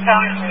members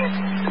accounted for.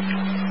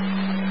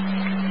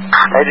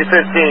 Engine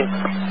 15.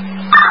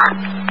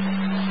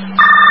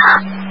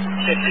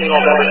 15,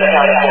 all members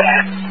accounted for.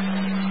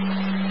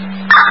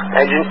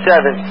 Engine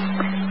 7.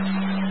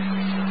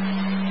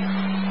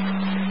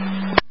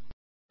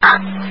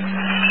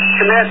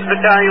 Command to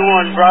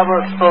Battalion 1, Bravo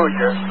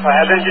exposure. I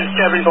have engine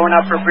 7 going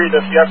out for a breather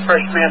if you have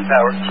fresh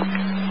manpower.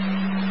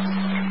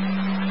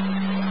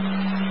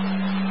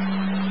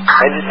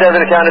 Engine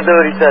 7,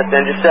 accountability test,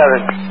 engine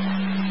 7.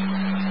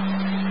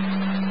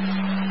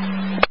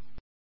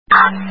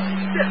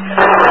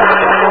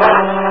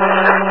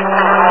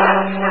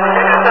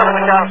 Engine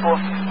 7 accounted for.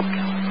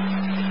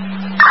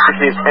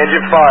 Received.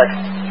 Engine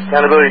 5,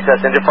 accountability test,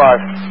 engine 5.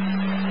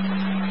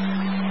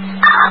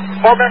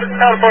 All members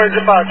accounted for,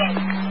 engine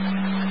 5.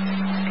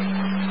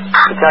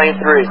 Battalion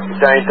 3,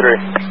 battalion 3.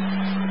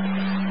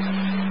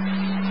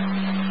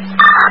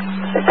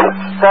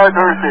 Sorry,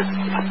 Thursday.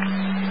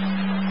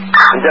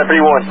 And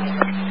deputy 1.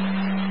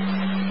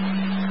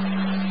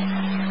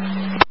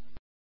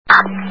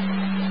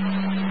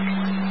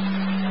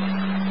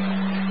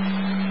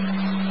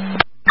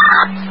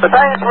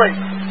 Battalion 3,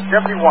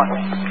 Deputy 1.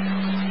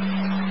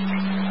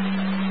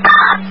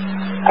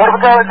 Quarter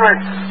Battalion 3.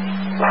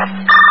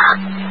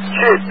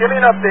 Chief, give me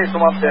an update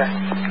from up there.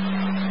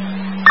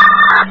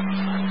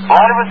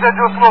 All of us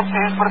scheduled smoke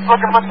teams, but it's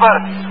looking much better.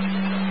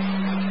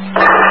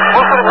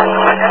 Most of the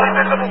any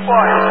visible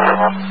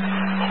fire.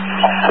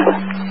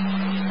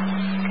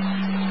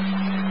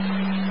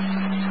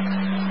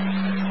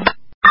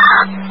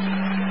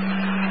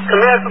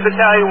 Command from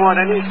Battalion 1,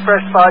 I need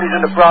fresh bodies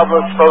in the Bravo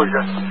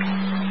exposure.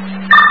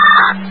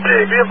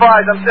 Hey, be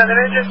advised, I'm sending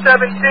engine 17,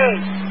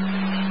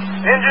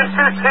 engine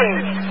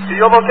 15 to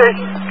your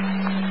location.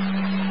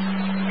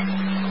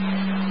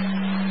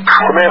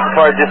 Command for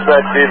fire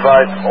dispatch, be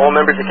advised, all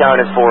members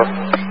accounted for.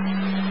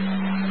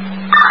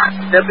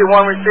 Deputy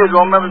 1 received,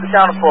 all members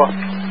accounted for.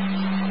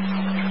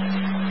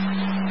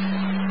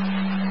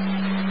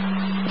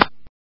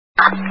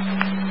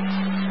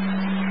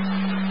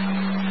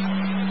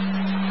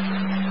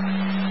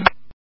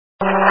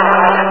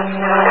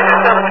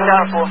 Engine 7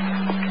 accounted for.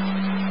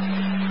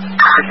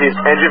 Received.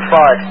 Engine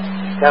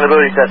 5,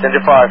 accountability test,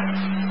 engine 5.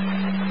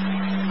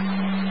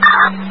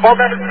 All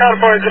members accounted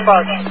for, engine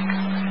 5.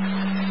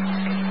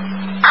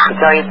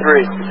 Battalion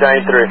 3,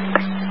 battalion 3.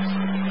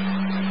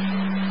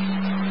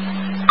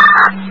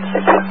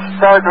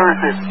 Sorry,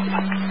 Thursday.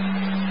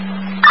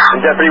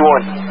 And deputy 1.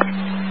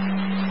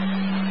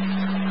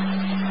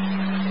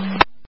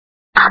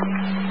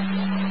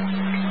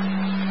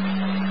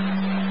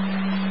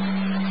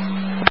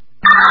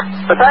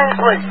 Battalion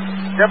 3,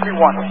 Deputy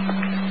 1.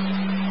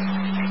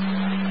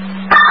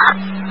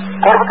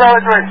 Quarter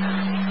Battalion 3.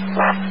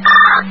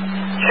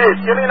 Chief,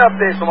 give me an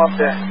update from up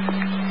there.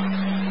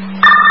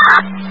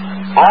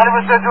 All of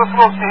us scheduled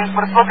smoke teams,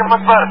 but it's looking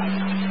much better.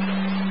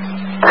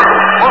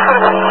 Most of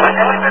the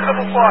any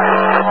visible fire.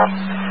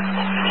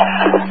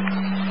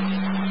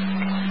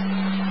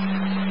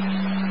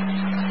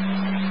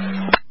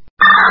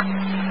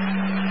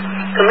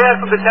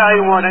 Command from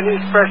Battalion 1, I need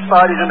fresh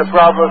bodies in the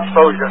Bravo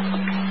exposure.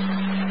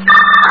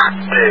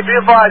 Hey, be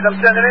advised, I'm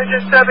sending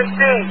engine 17,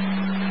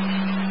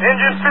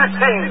 engine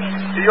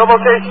 15 to your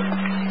location.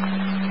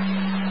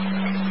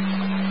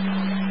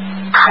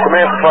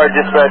 Command for fire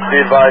dispatch, be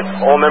advised,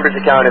 all members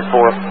accounted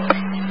for.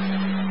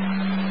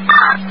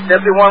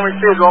 Deputy 1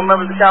 received, all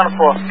members accounted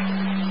for.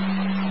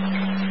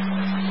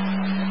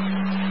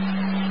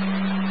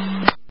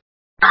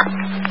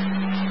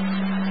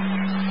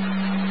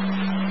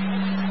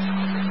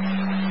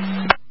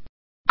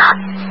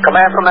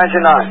 Command from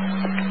engine 9.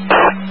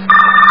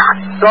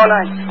 Go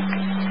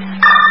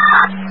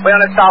 9. We're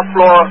on the top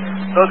floor,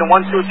 building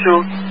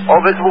 122.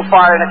 All visible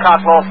fire in the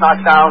cot walls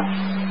knocked down.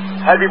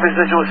 Heavy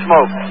residual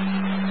smoke.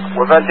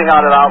 We're venting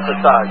out at Alpha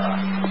side.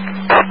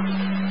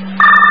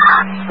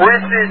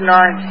 Receive 9.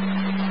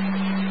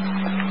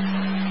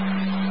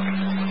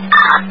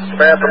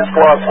 Command from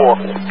Squad 4.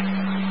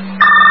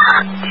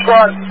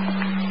 Squad.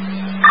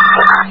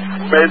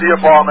 Made the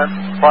apartment.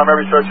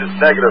 Primary search is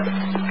negative.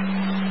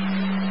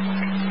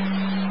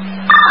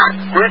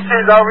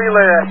 Receive our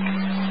relay.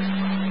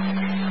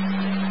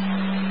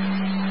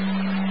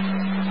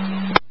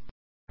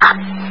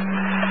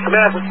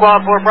 Command for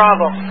Squad 4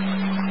 Bravo.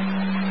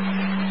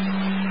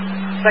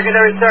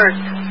 Secondary search,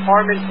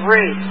 apartment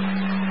 3.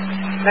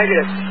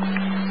 Negative.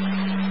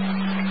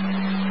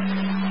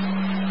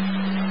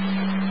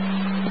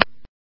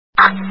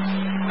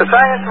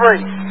 Battalion 3,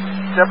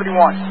 Deputy 1.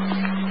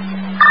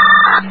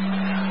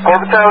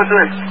 Corps Battalion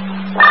 3.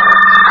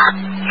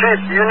 Chief,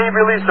 do you need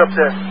release up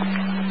there?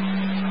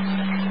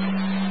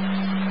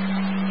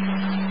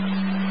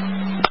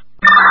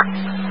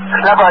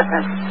 Snap by,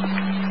 Chief.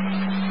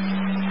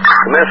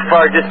 Command for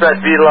fire dispatch,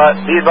 be advised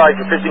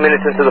you're 50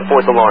 minutes into the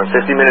fourth alarm.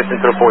 50 minutes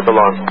into the fourth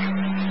alarm.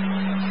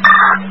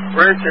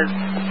 Richard.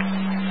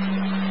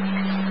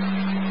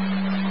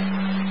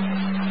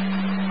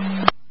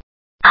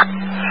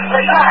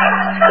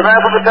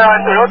 Command for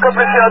Battalion 3, hook up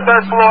and see our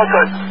third floor,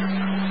 good.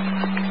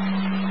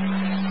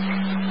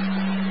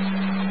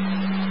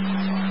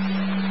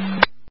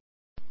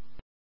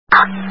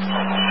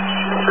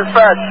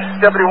 Dispatch,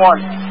 Deputy 1,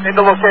 need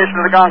the location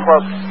of the gun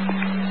club.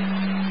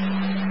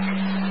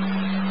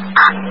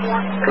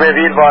 Command,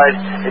 be advised,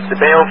 it's the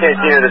Bayonne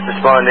Cantina that's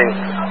responding.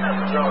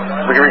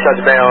 We can reach out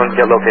to Bayonne and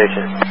get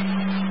location.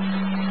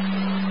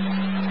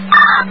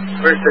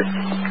 Richard.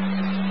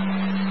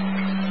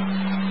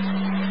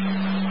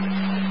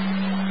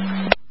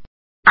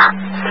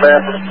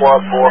 Command from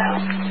Squad 4.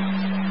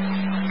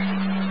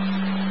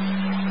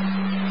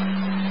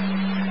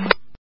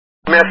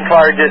 Command for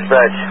fire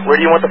dispatch, where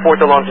do you want the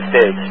fourth alarm to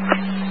stage?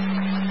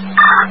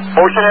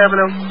 Ocean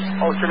Avenue.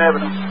 Ocean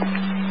Avenue.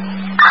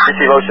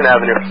 Receive Ocean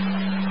Avenue.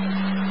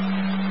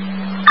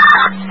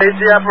 AC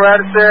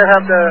apparatus there,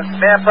 have the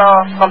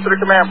manpower come to the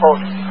command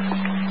post.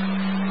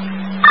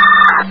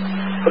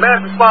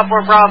 Command for Squad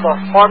 4 Bravo,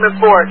 apartment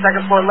 4,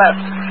 second floor left.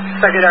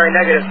 Secondary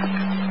negative.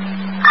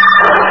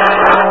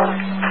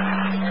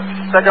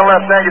 Second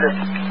left negative.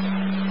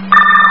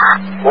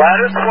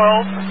 Ladder 12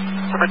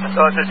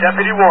 to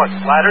Deputy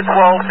 1. Ladder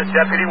 12 to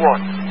Deputy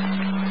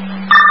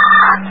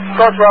 1.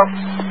 Coach Ralph.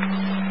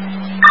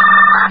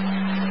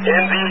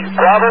 In the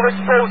Bravo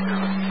exposure,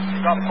 we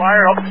got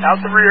fire up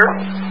out the rear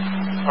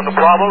on the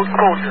Bravo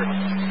exposure.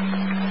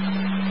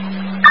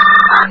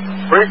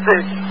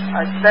 Receive.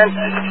 I sent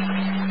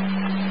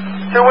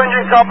 2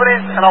 engine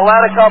companies and a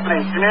ladder company.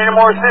 If you need any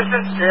more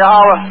assistance, you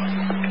holler.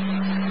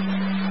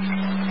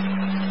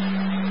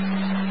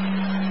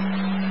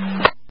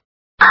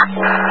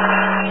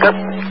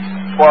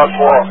 Squad 4.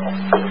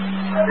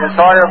 The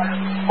entire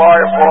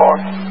fire floor,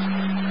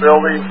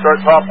 building,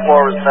 top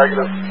floor is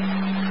negative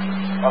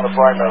on the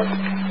primary.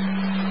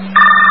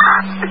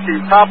 The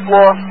top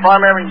floor,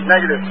 primary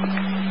negative.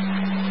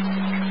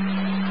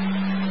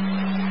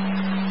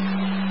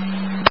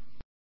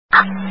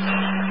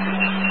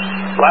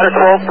 Ladder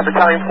 12 to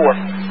Battalion 4.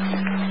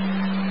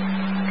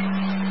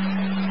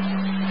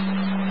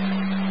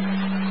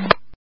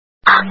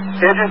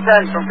 Agent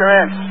 10 from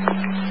command.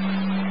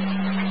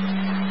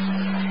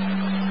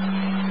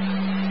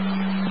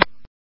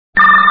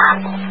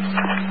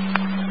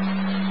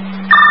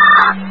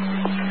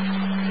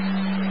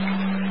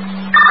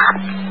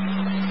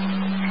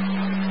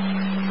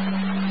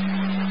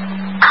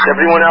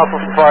 Deputy 1 Alpha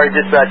from fire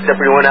dispatch,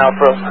 Deputy 1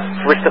 Alpha,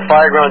 switch to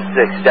fire ground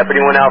 6. Deputy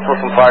 1 Alpha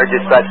from fire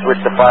dispatch,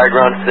 switch to fire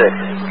ground 6.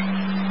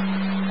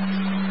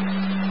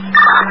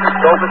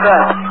 Go to 10.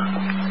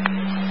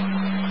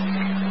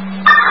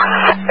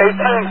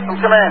 18 from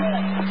command.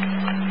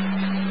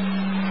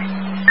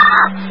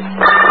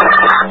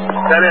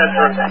 That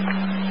answer.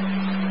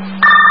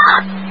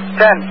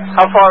 10,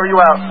 how far are you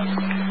out?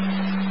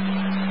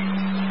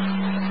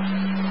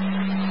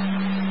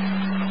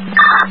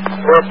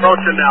 We're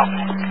approaching now.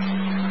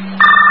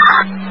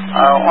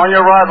 On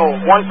your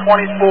arrival,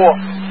 124,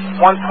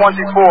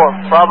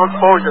 Bravo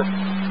exposure,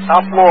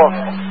 top floor.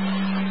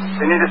 If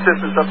you need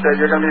assistance up there,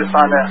 you're going to be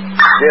assigned there.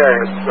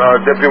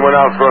 Yeah, Deputy 1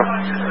 Alpha.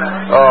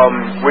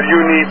 Would you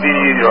need the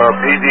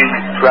PD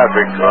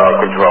traffic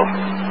control?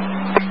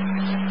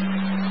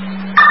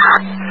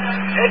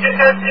 Engine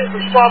 13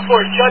 from Squad 4,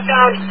 shut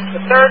down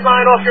the third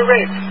line off your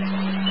rig.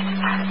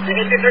 You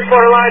need the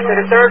 3/4 line to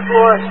the third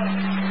floor.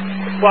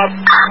 Squad.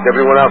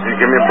 Deputy 1 Alpha, you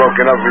give me a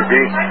broken up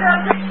repeat.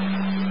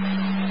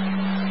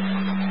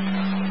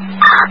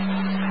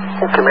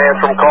 Command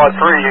from Car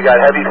 3, you got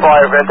heavy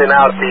fire venting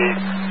out the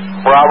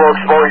Bravo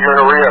exposure in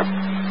the rear.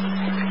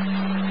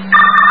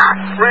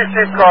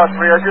 Receive Car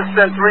 3, I just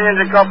sent 3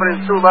 engine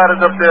companies, 2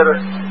 ladders up there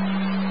to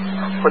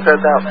put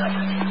that down.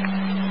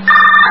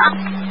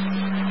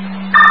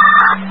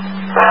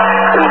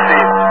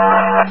 Receive.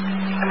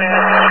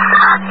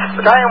 Command.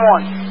 Battalion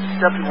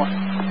 1, Deputy 1.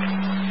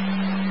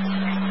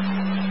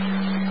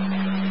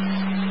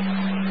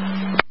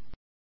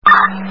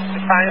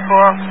 Battalion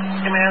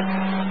 4, command.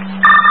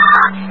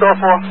 Store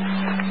 4.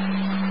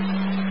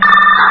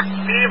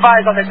 Be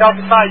advised on the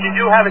Delta side, you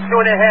do have a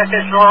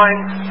 2.5-inch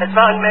line. It's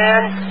not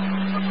unmanned.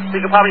 We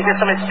could probably hear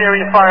some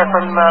exterior fire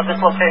from this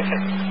location.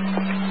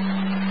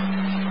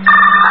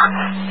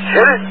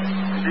 Hit it.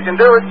 If you can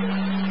do it.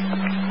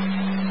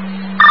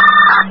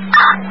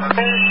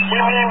 We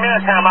mean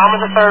Manhattan. I'm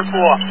on the 3rd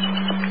floor.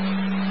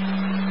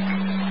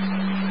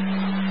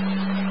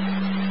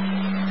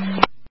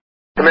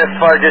 Command for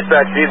Fire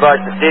Dispatch, be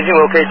advised the staging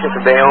location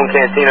for Bayonne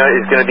Cantina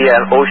is going to be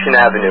at Ocean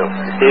Avenue.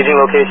 The staging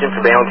location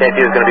for Bayonne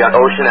Cantina is going to be on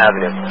Ocean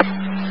Avenue.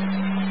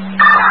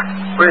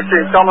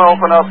 Receive. Tell them to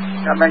open up.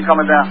 Got men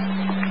coming down.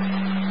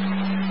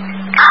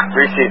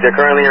 Receive. They're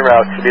currently en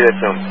route. Should be there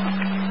soon.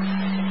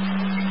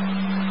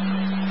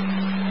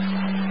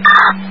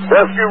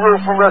 Rescue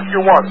roof from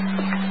Rescue 1.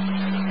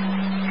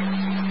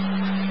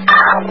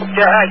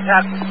 Go ahead,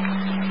 Captain.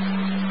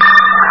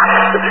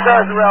 If you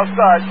guys are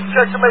outside,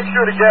 check to make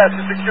sure the gas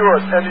is secured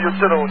and the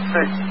utility is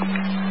safe.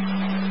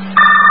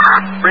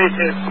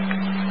 Receive.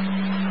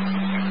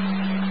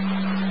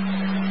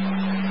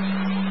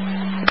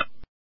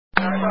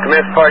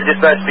 Command for Fire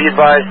Dispatch, be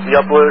advised the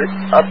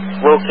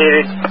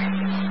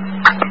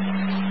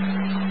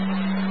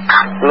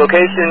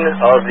location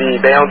of the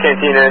Bayonne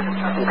Cantina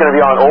is going to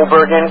be on Old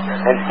Bergen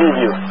and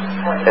Seaview.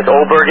 That's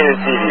Old Bergen and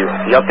Seaview.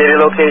 The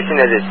updated location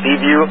is at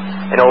Seaview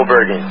and Old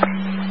Bergen.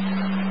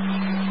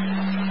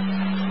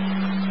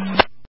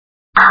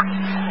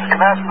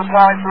 Command from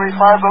Battalion 3,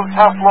 fire building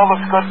half floor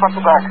looks good front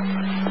to back.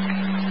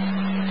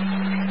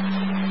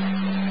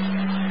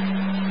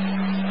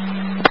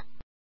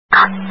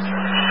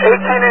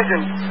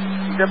 Engine,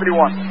 Deputy 1.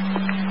 18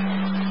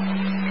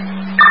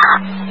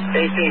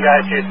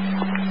 guys, dude.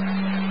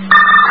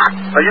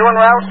 Are you en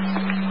route?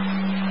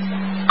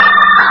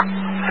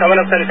 Coming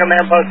up to the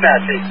command post now,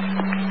 Chief.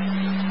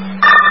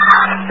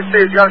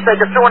 You're going to take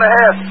a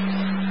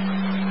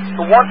 2.5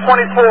 to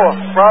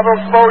 124. Bravo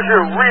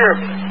exposure, rear.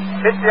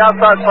 Hit the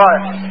outside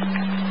fire.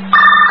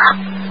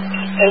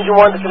 Engine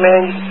 1 to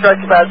command, you can stretch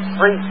about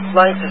 3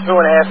 lengths to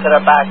 2.5 to the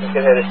back, you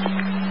can hit it.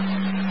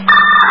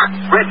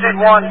 Receive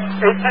 1. 18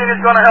 is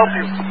going to help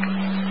you.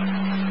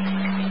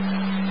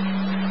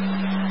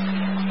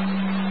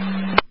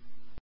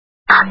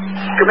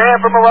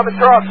 Command from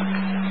 11 truck.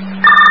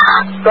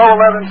 Go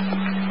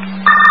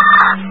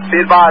 11.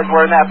 Be advised,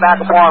 we're in that back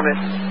apartment.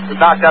 We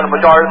knocked out a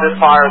majority of this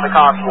fire in the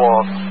conch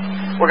wall.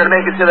 We're going to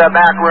make it to that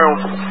back room.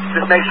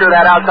 Just make sure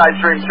that outside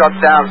stream shuts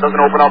down, doesn't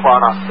open up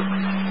on us.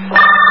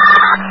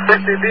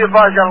 60, be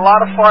advised, got a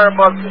lot of fire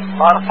above you. A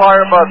lot of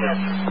fire above you.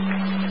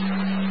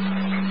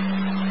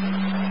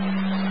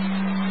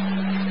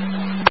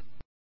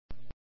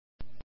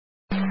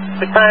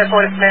 Battalion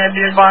 4 to command,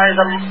 be advised,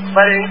 I'm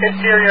letting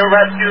interior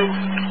rescue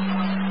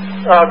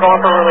going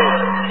for release.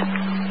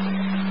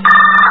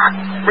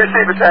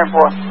 Receive Battalion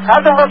 4. How's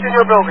it look in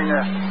your building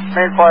there?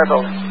 Main fire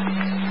building.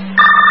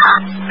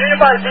 Be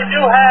advised, we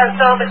do have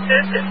some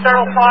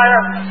external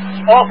fire,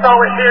 also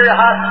interior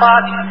hot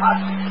spots.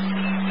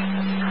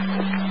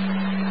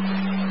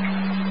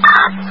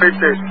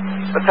 Receive.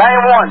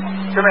 Battalion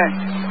 1, come in.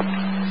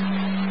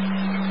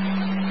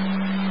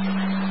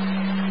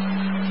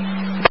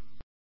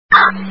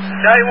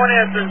 Battalion 1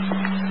 answers.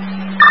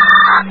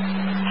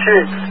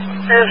 Chief,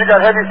 seems you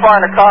got heavy fire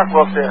in the cockpit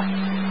up there.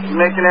 You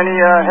making any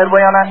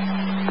headway on that?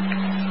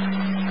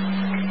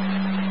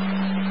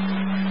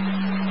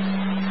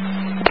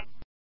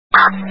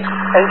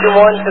 Engine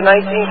 1 to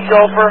 19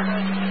 chauffeur,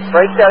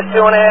 break that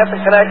 2.5 and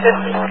connect it.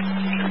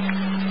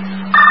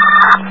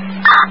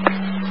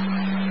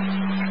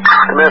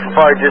 Command for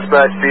Fire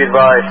Dispatch, be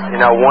advised,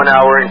 you're now 1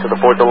 hour into the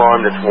 4th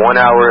alarm. That's 1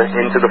 hour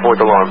into the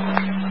 4th alarm.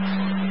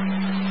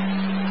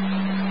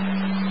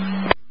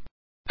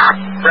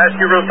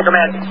 Rescue roof to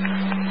command.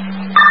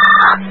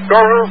 Go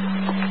roof.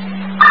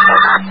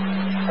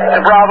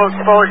 The Bravo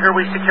exposure,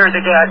 we secured the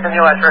gas and the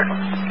electric.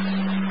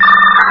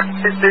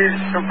 Please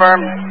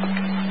confirm.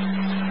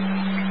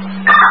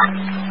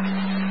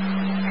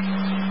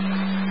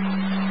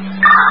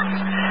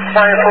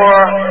 Battalion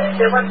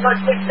 4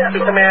 to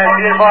command,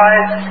 be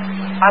advised,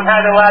 I'm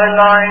having ladder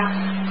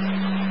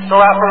 9 go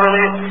out for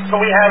release. Can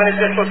we have an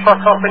additional truck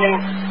company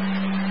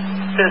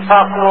to the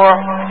top floor?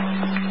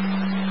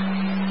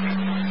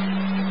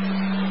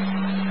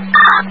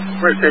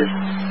 Receive.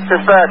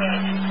 Dispatch,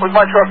 where's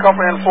my truck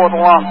company in the 4th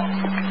alarm?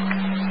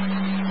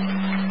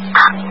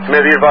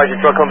 Command, be advised,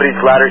 your truck company's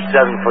ladder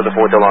 7 for the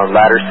 4th alarm.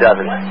 Ladder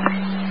 7.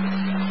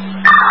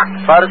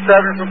 Ladder 7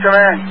 from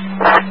command.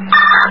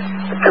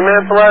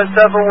 Command for ladder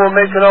 7, we're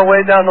making our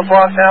way down the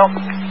block now.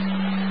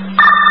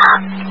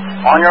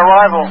 On your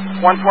arrival,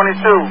 122,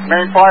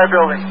 main fire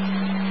building.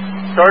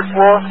 3rd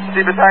floor, see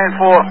Battalion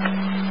 4.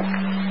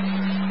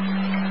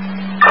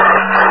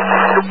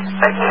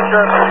 Thank you,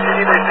 sir.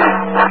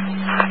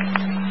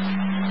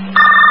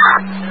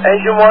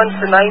 Engine 1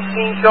 to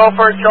 19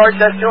 chauffeur, charge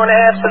that 2.5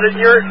 to the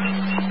rear.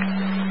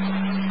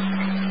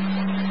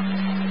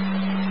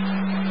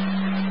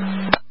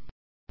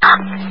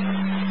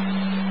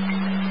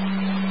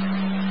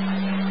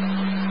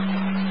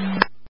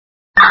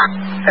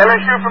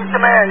 LSU from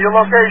command, your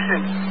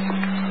location.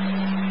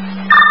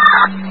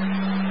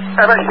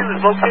 LSU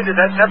is located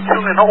at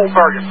Neptune and Old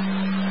Bergen.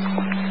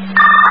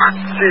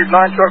 Chief,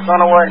 9 trucks on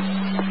the way.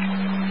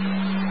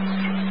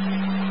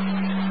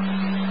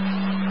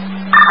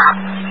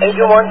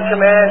 Agent 1 to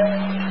command.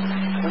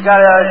 We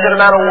got a good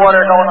amount of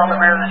water going on the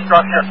rear of the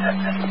structure.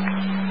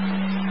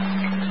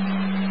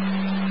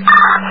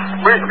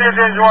 Received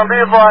Engine 1, be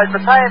advised.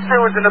 Battalion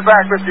 2 is in the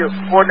back with you.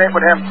 Coordinate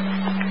with him.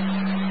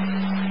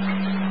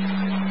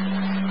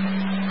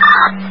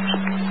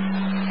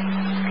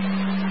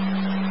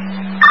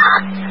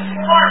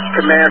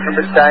 Command from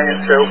Battalion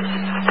 2.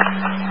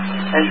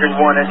 Engine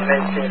 1, Engine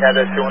 18 had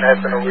a 2.5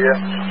 in the rear.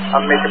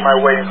 I'm making my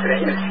way into the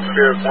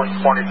interior of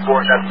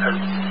 124, and that's it.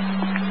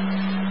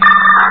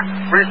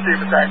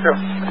 Receive Battalion 2.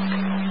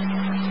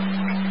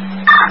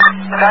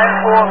 Battalion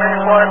 4, main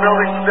fire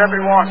building,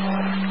 Deputy 1.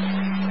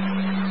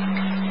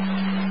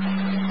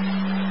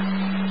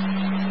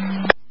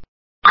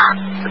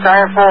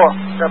 Battalion 4,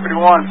 Deputy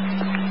 1.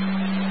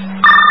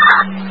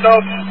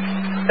 Nope.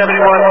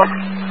 Deputy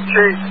 1.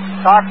 Chief,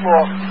 top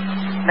floor.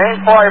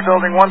 Main fire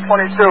building,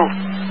 122.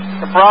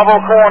 The Bravo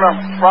corner,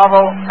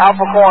 Bravo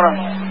Alpha corner.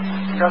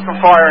 Got some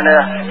fire in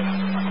there.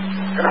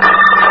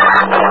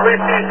 We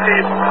see,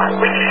 Chief.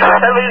 We see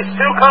at least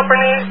 2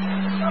 companies.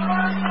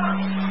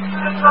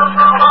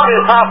 The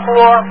top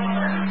floor.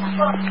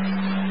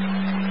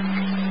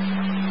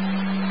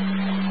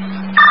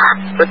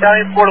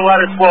 Battalion 4 to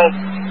ladder 12.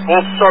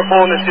 We'll start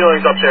pulling the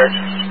ceilings up there.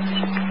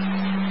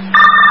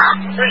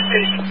 3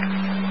 Chief.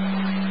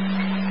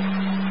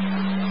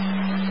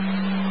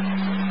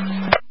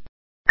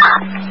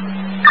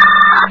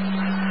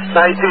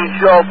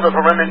 Shelter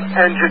from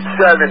Engine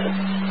 7.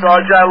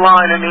 Charge that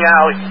line in the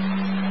alley.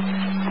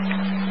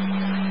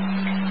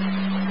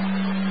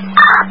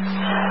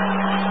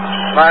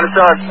 Line of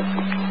charge.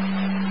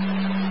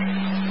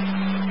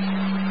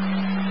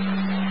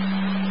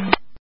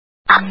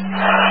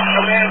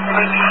 Command from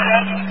Engine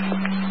 7.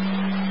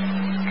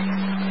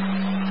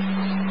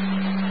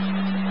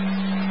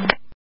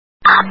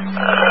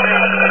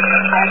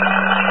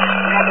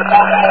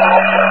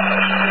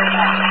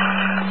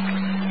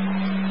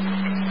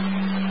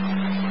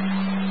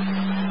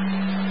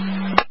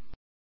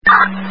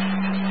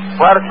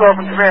 Ladder 12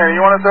 from command.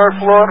 You on the 3rd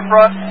floor in the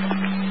front?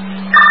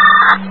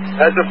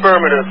 That's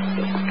affirmative.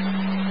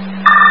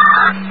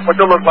 What's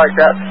it look like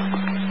that?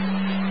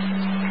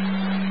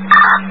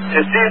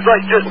 It seems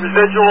like just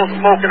visual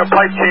smoke in a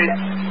pipe case.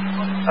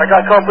 I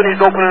got companies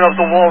opening up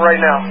the wall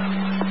right now.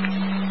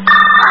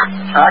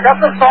 I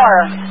got some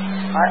fire.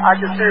 I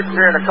can see it from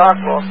here in the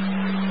console.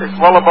 It's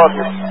well above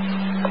me.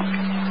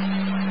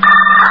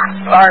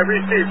 Alright,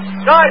 receive.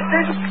 Guys,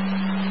 see?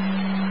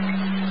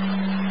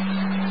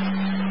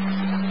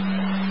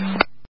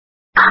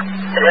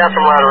 Command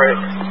from ladder 8.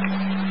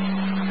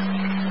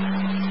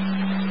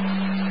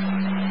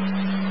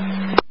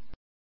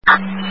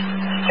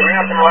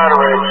 Command from ladder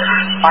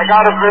 8. I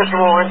got a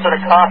visual into the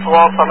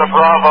crosswalk on the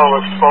Bravo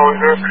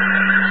exposure.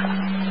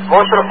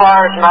 Most of the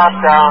fire is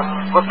knocked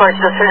down. Looks like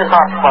just hitting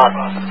hot spot.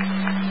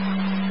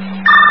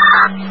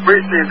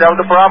 Receive. That was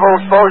the Bravo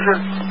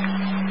exposure?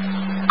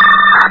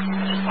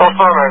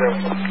 Affirmative.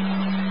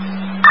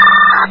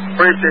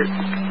 Receive.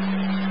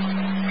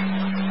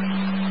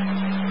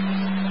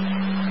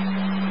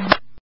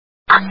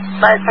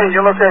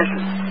 Your location.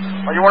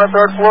 Are you on the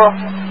 3rd floor?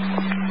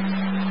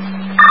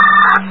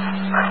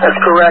 That's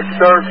correct.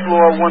 3rd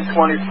floor,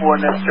 124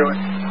 Neptune.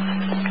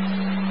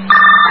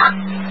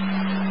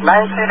 19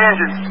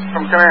 engines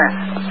from command.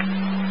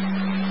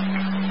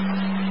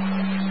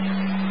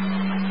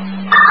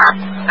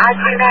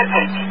 19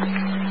 engines.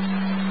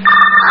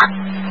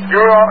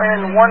 You're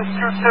in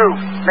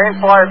 122, main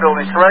fire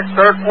building, correct?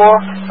 3rd floor?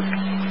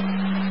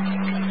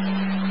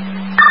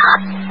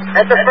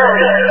 That's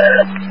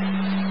affirmative.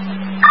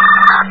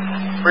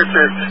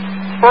 Richard,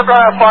 we're going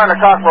to find a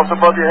cockroach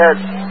above your head.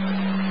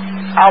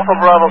 Alpha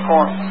Bravo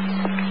corner.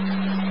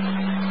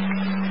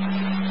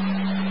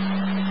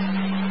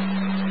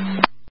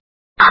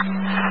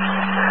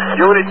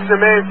 Units to the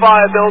main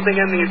fire building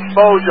and the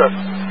exposure.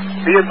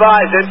 Be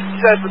advised,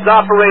 NC is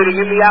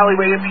operating in the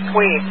alleyway in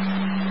between.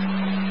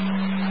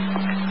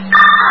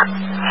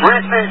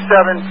 Receive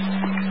 7.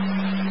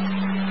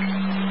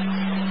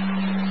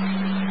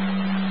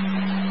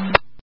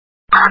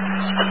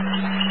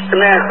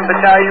 Command from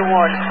Battalion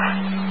 1.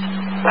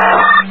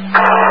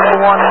 Number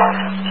 1.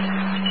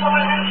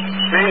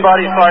 Main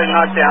body fire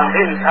knocked down.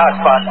 Hitting hot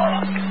spot.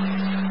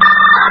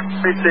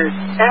 Receive.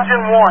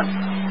 Engine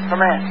 1.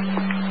 Command.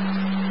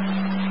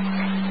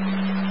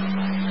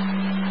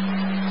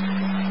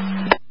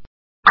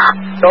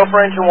 Go for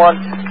Engine 1.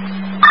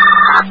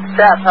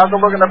 Cap, how's it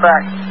look in the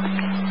back?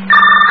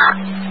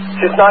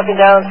 Just knocking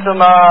down some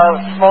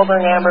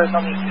smoldering embers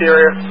on the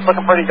exterior.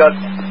 Looking pretty good.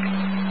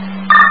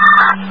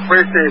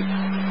 Receive.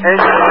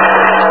 Engine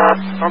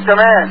from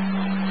command.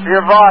 Be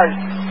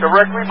advised,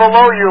 directly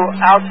below you,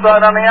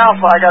 outside on the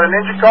Alpha, I got an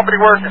engine company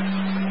working.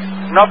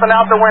 Nothing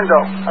out the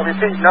window. I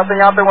repeat,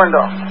 nothing out the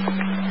window.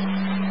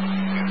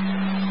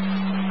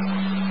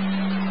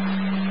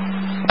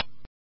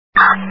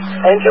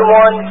 Engine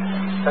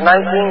 1 to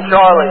 19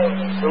 Charlie.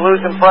 We're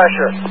losing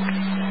pressure.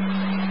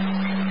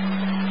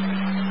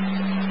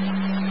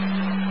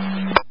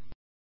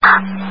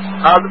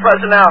 How's the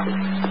pressure now?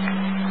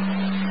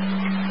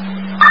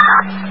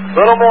 A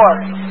little more.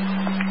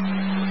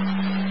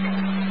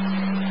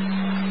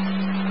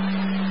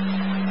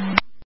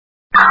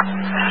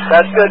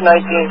 That's good, 19.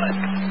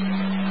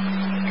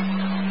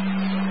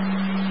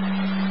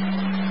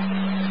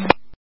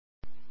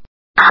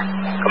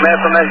 Command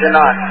from engine 9.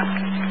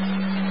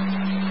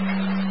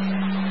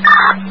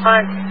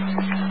 Fine.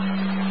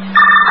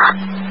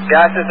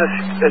 Gas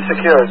is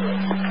secured.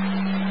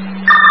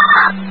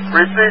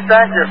 Receive,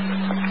 thank you.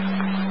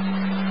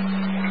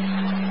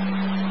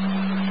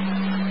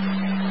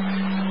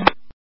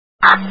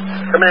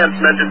 Command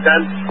from engine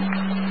 10.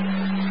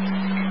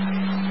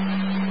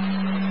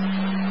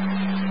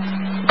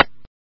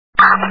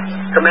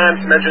 Command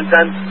from engine 10.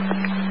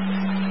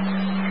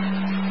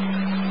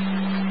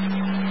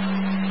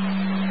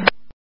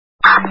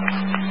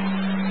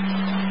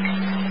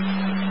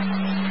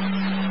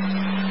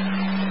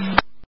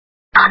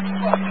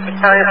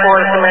 Battalion 4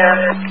 to command.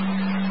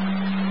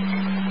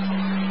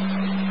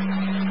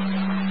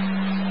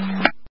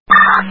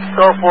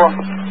 Go for.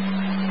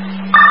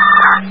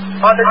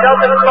 On the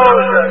Delta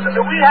exposure,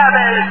 do we have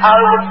a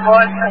Hollywood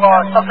front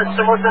or something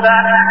similar to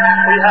that?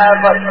 We have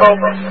a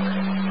scope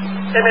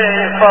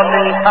emanating from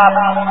the top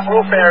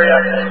roof area,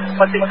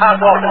 but the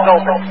catwalk is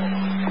open.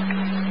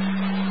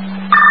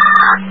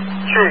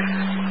 Chief,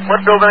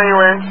 what building are you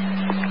in?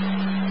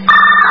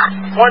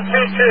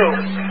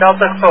 122,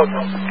 Delta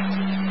exposure.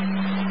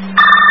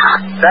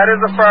 That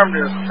is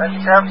affirmative. And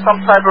you have some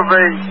type of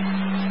a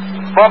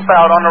bump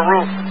out on the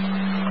roof.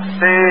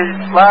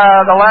 The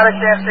ladder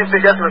can't seem to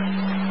get to it.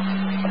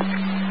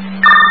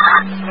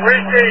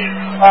 Receive.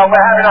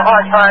 We're having a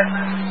hard time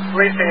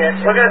reaching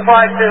it. We're going to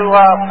try to do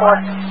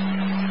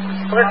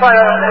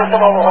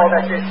some overhaul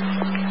that case.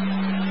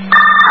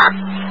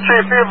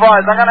 Chief, be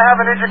advised, I'm going to have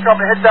an engine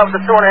company hit that with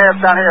the 2.5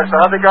 down here, so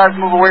have the guys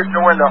move away from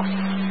the window.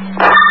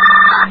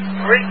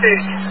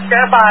 Receive.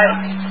 Stand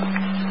by.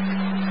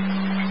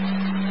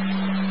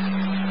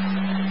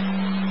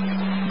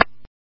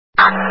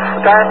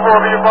 Time for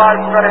be advised,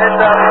 we're going to hit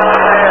that with the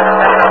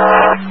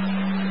 2.5.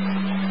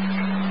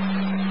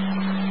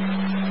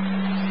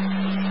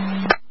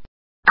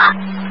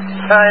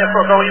 Battalion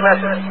 4, go with your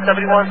message.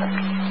 Deputy 1.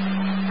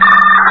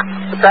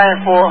 Battalion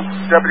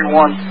 4, Deputy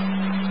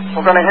 1.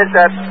 We're going to hit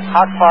that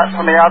hot spot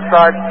from the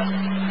outside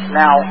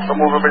now, so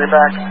move everybody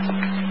back.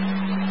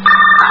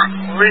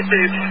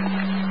 Receive.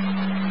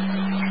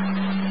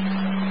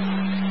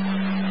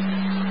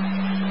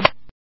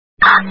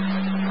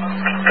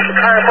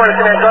 Battalion 4 to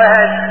command, go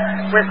ahead.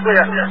 We're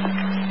clear.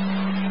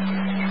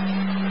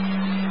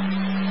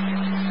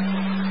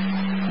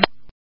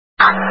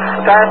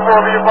 Time for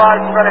be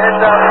advised, we're going to hit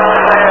that with the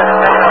 2.5.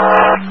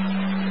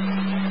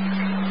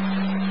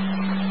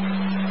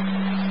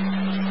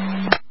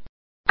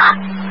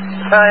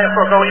 Battalion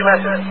 4, go with your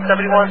message.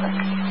 Deputy 1.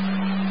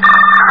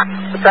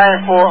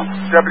 Battalion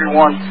 4, Deputy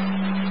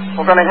 1.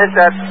 We're going to hit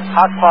that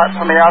hot spot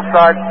from the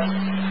outside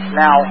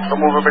now, so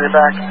move everybody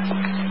back.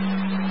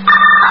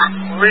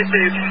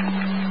 Receive.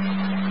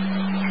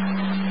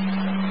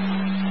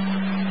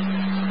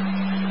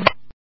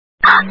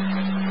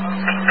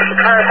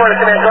 Battalion 4 to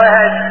command, go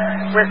ahead.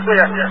 We're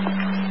clear.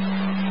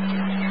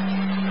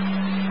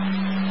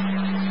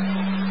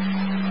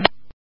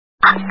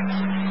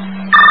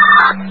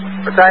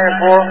 Battalion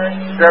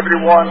 4, Deputy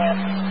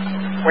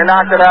 1. We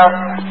knocked it out.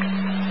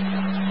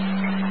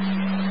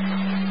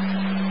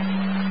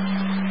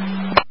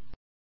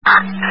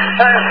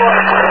 Battalion 4,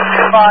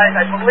 advised.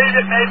 I believe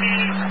it may be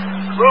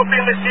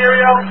roofing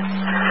material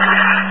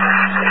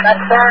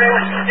that's burning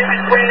in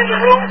between the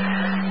roof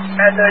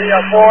and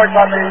the boards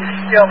on the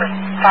ceiling,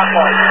 top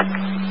line.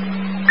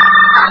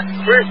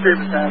 Receive,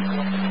 Battalion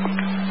 4.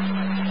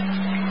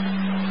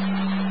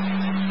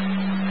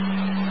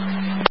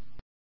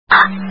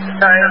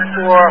 Battalion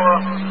 4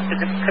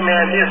 to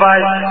command. Be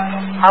advised,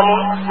 I'm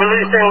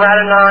releasing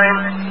ladder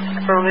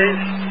 9 for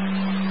release.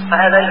 I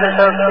have engine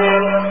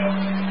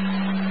 13.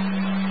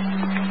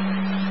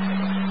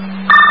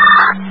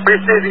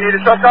 Receive, you need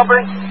a truck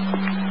company?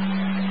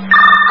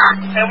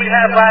 And we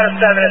have ladder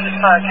 7 at this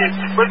time, Chief.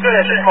 We're good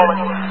at this moment.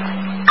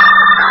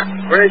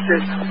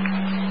 Receive.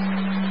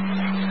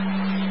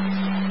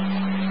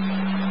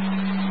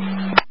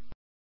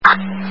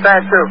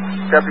 Stand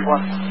 2, Deputy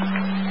 1.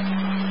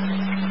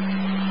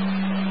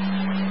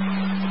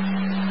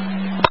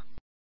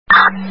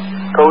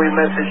 Go with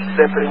message,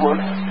 Deputy 1.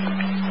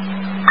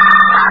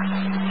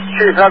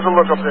 Chief, how's the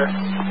look up there?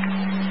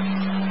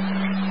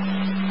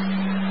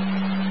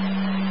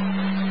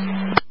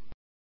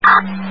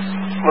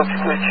 Looks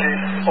good, Chief.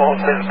 All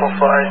visible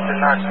fires are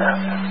knocked down.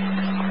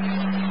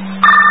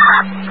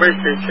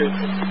 Appreciate you.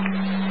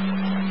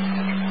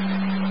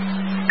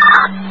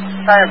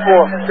 Battalion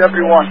 4,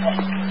 Deputy 1.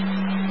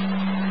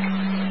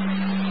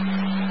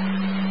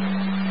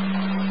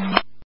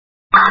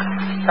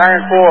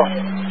 Battalion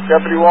 4,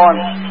 Deputy 1.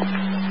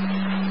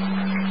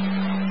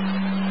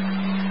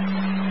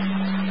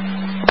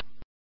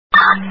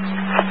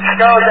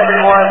 Go,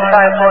 Deputy 1,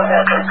 Battalion 4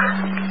 again.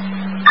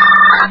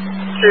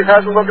 Chief,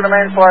 how's it look at the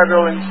main fire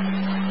building?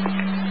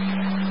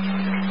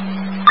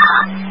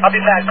 I'll be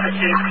back,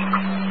 Chief.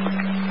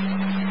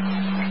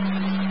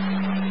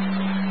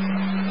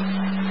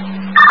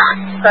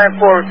 Battalion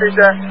 4, repeat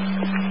that.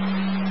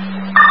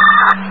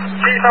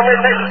 Chief, I'm going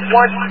to take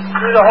one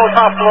through the whole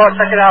top floor,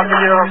 check it out, give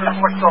you a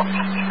report.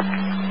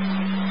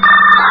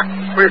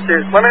 Please,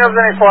 Chief. Let me know if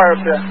there's any fire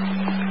up there.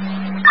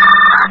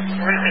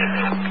 Repeat.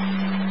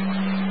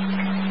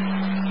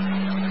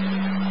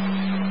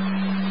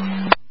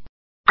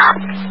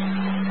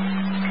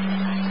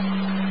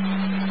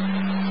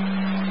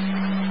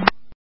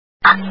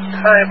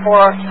 Battalion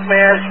 4,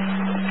 Command.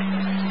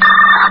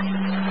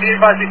 Be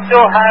advised, we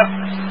still have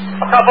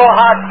a couple of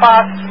hot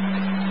spots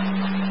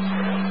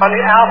on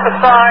the Alpha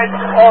side,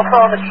 also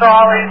on the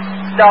Charlie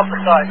Delta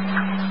side.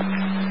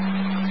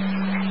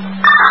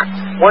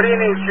 What do you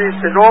need,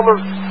 Chief? Is all the...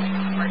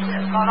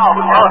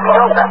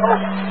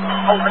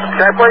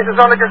 That place is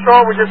under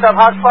control? We just have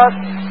hot spots?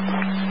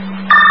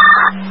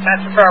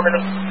 That's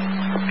affirmative.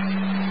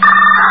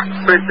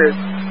 Please, Chief.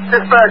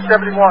 Dispatch,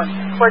 Deputy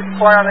 1. Place is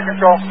fire under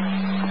control.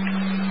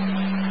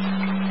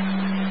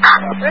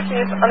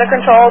 Received. Under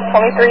control,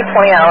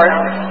 23:20 hours.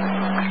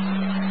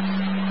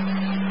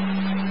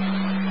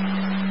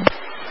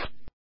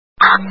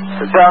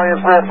 Battalion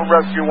 4 from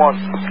Rescue 1.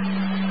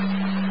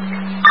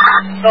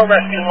 No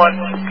Rescue 1.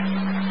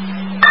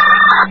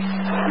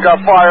 We got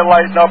fire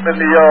lighting up in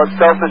the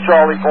Delta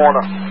Charlie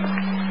corner.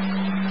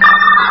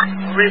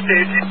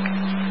 Received.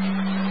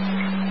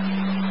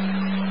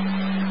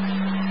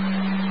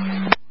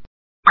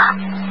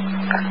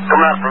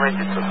 Come out from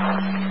engine 2.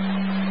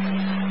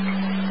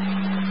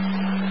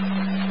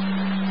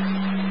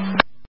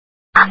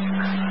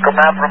 Come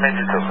out from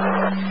engine 2.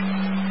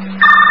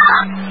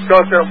 Go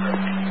to.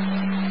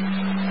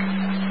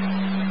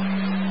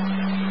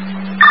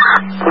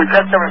 We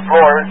checked every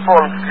floor. Every floor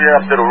is clear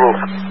up to the roof.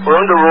 We're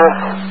on the roof.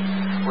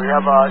 We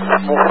have a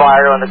small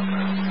fire on the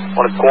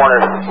corner,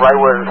 right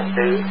where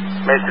they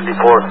mentioned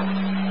before.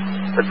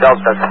 The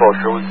Delta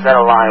exposure. We set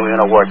a line. We're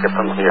going to work it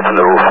from here, from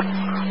the roof.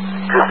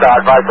 Just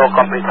advise all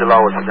companies to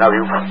lower. So we can have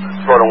you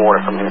floating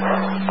water from here.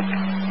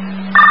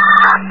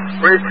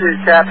 Brief, Chief,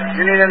 Cap.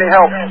 You need any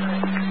help?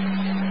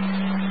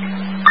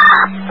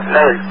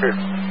 Negative.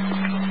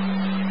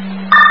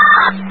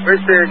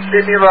 Brief, Chief.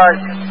 Keep me right.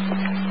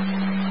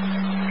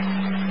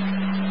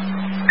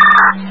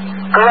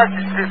 Correct,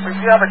 Chief. If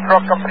you have a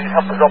truck company,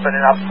 help us open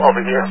it up over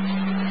here.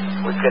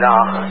 We can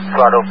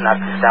try to open that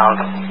piece down.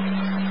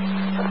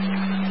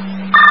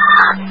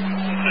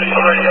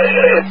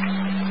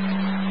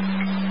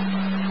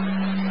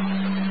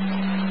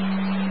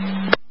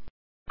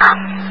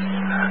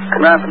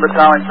 Command from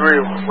Battalion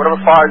 3. Whatever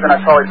fire is in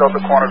that Charlie Delta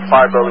corner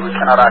fire building, we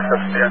cannot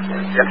access the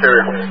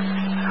interior.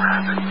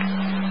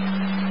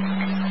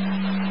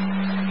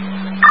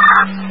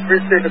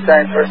 Brief, Chief,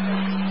 Battalion 3.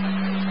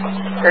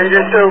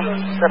 Engine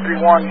 2, Deputy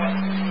 1.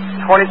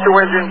 22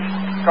 engines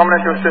coming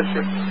in to assist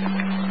you.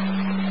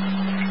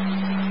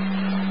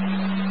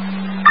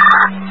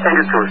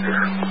 Engine 2, Chief.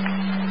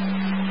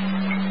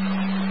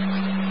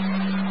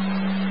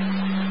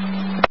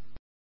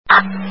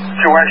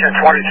 2 engine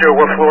 22,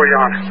 what floor are you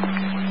on?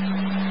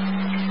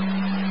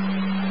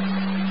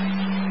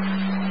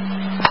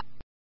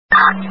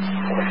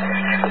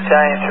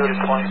 Battalion 2 to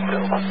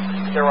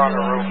 22. They're on the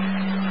roof.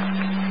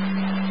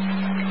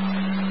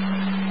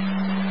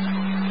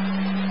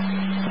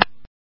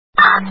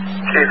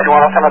 Chief, you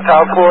want us on the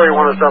top floor or you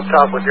want us up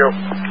top with you?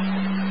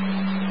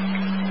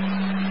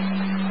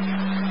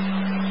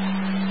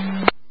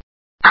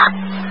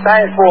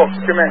 Battalion 4,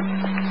 come in.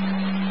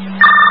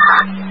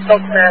 Go,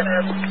 Command.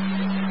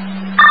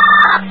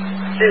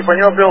 Chief, on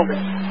your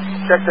building,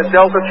 check the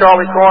Delta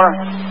Charlie corner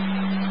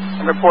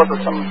and report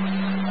there's some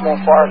small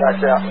fire back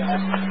there.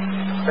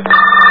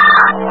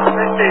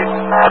 Received.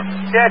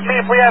 Yeah,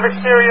 Chief, we have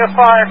exterior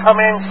fire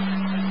coming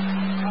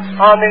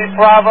on the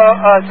Bravo,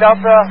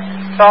 Delta,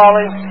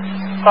 Charlie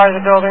side of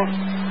the building.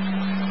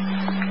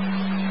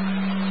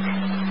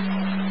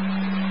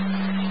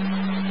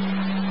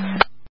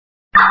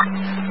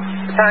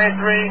 Battalion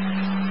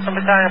 3 from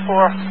Battalion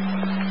 4.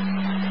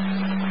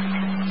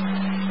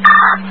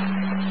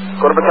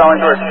 Go to Battalion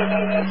 3.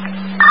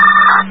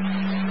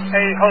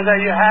 Hey, Jose,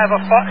 you have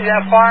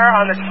fire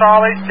on the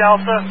Charlie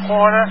Delta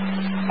corner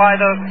by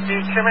the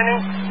chimney.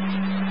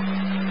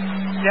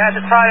 You had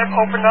to try to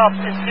open up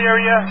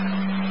interior,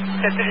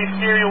 get to the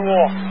exterior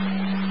wall.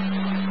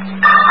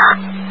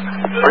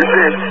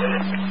 Received.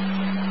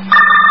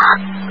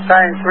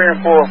 Battalion 3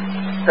 and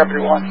 4,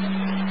 Deputy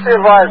 1. Be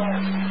advised,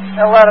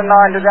 that ladder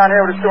 9, they're down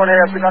here with a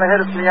 2.5. They're going to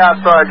hit us from the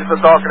outside just to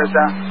darken it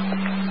down.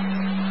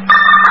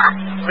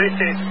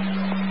 Received.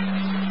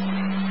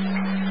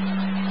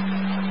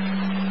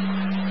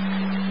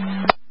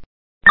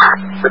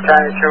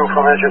 Battalion 2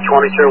 from engine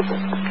 22.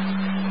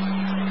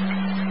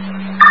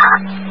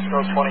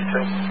 Go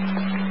 22.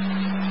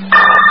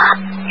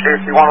 Chief,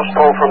 you want us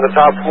pull from the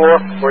top floor,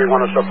 or you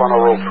want us up on the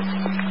roof?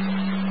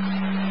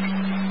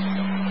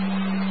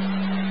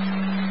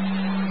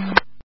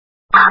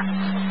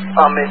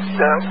 I'll make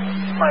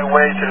my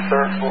way to the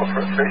third floor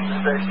for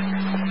face-to-face.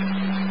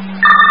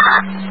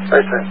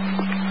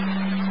 Face-to-face.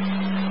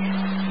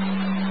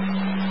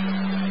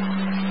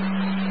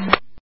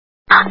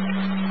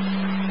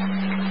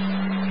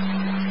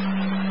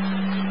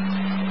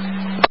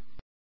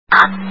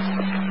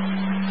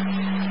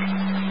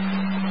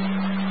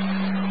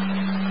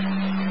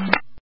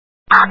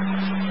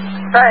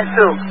 Thank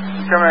you.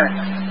 Come in.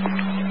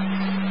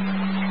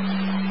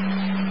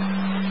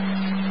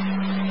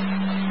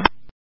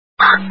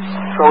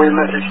 So we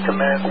message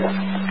command.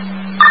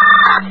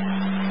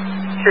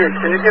 Chief,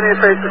 can you give me a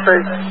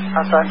face-to-face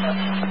outside?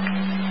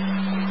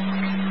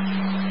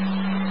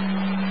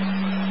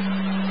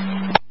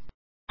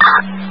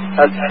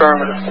 That's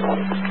affirmative.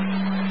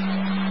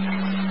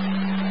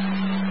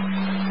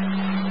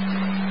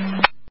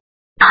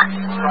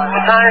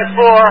 Battalion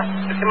 4,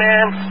 the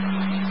command.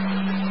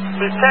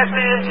 We checked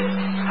the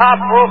top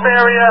roof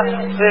area.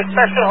 The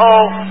inspection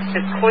hole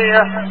is clear.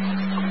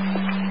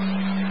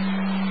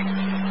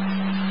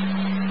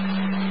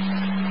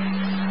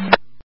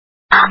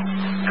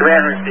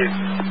 Command received.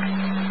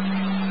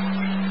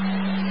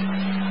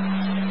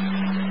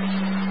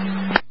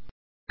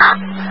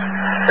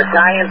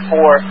 Battalion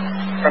 4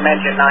 from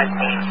engine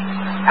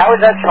 19. How is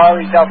that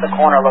Charlie Delta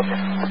corner looking?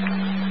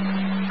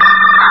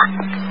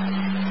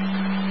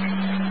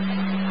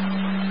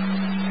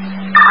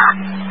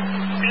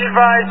 Be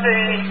advised, the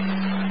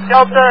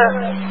Delta,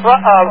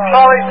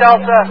 Charlie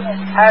Delta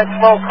has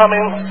smoke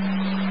coming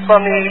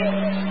from the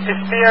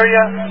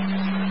exterior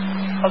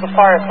of the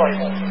fireplace.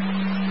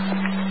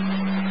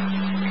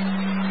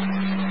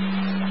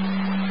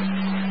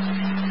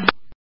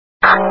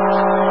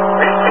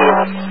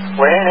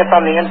 We're hitting it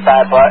from the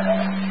inside, but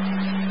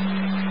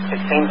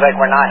it seems like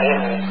we're not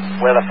hitting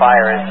where the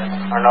fire is.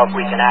 I don't know if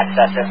we can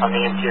access it from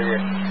the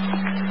interior.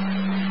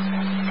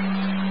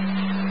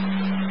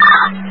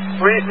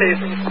 Receive.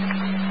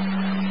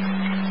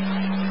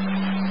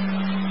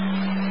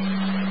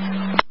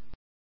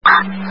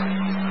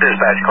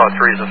 Dispatch, car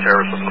 3 is in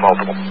service with the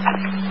multiple.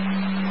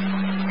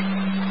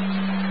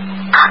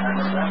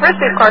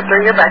 Receive car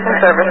 3, you're back in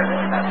service.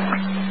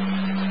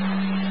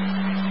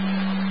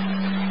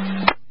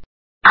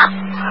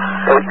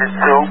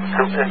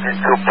 Engine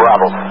 2,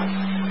 Bravo.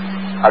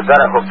 I got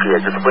a hook here.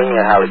 Just bring me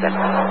a Halligan.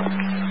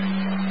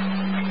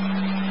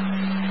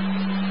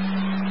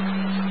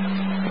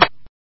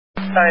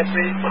 Battalion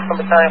 3 from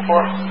Battalion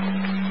 4.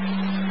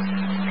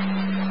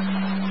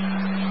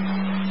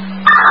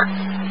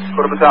 Go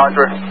to Battalion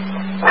 3.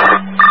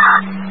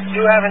 Do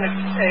you have an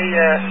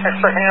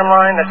extra hand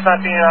line that's not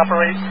being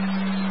operated?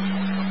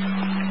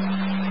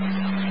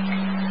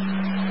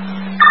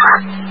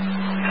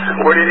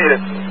 Where do you need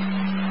it?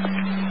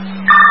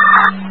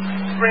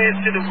 Bring it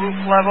to the roof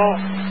level.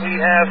 We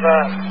have,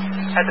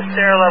 at the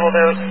stair level,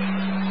 there's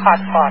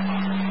hot spots.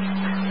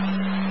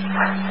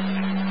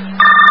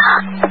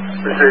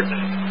 Received.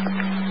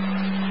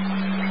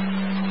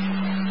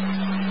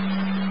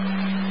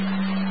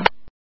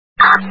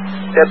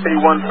 Deputy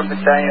 1 from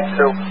Battalion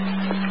 2.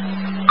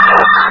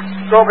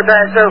 Go,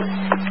 Battalion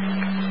 2.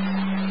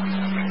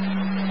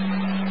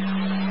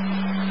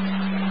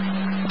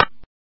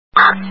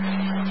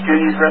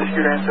 Junior's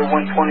rescued into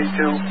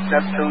 122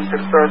 Neptune to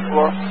the third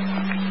floor.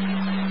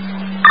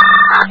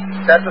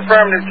 That's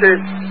affirmative, Chief.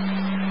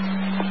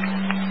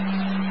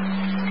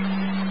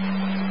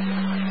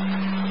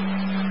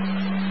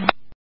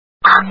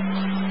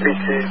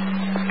 Received.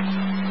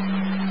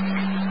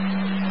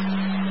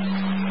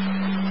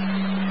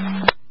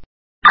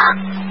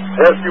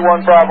 Rescue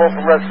 1 Bravo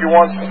from Rescue 1.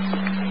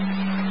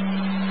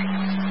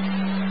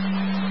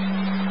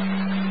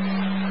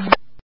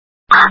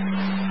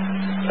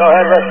 Go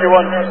ahead, Rescue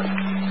 1.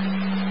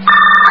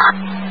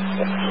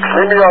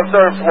 Meet me on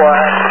third floor.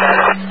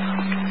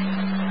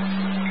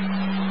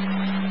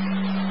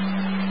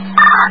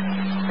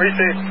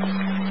 Receive.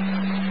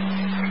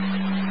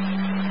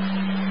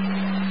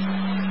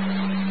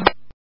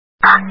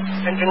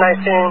 Engine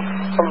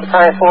 19 from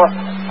Battalion 4.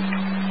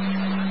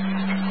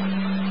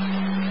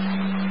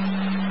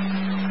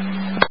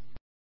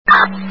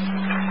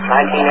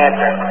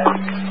 Answer.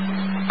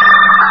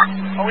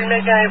 Are we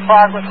making any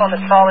progress on the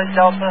Charlie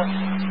Delta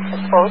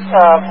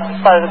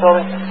side of the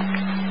building?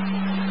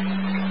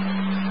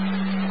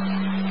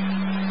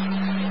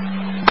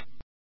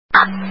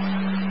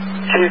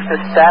 Chief, the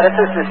status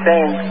is the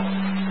same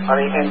on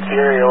the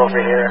interior over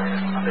here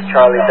on the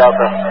Charlie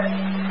Delta.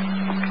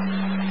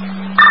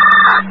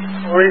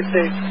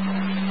 Receive.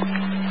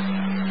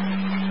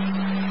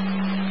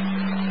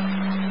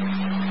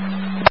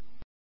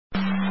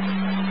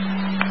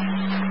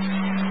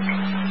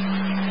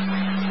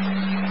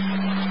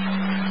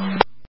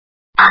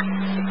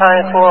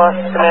 Battalion 4,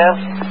 command.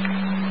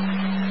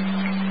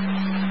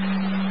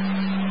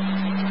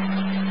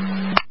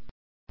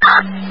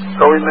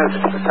 Go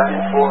message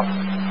Battalion 4.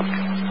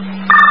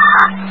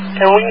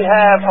 Can we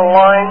have a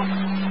line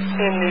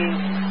in the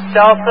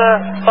Delta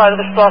side of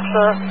the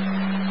structure,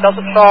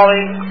 Delta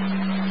Charlie,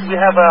 we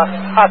have a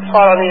hot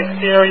spot on the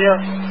exterior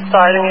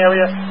siding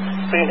area,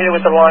 so you can hit it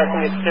with the line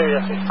from the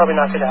exterior, so you probably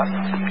knock it out.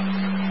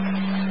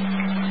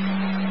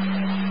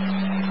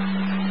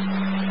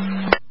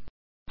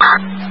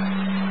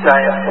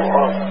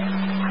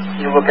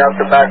 You look out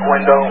the back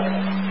window,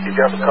 you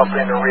got the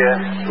company in the rear,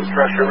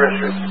 address your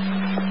issues.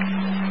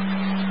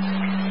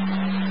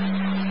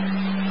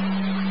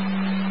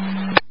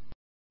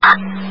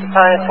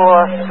 Time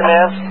for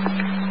command.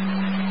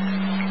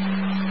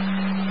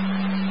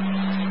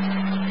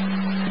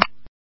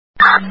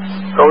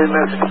 Go with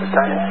message to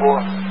time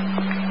 4.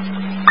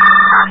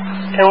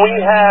 Can we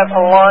have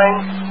a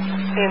line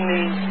in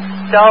the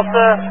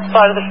Delta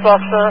side of the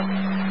structure,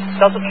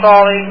 Delta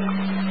Charlie,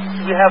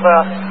 we have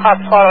a hot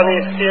spot on the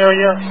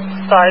exterior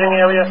siding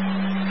area,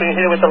 so you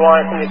can hit it with the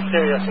line from the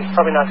exterior, so you can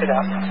probably knock it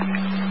out.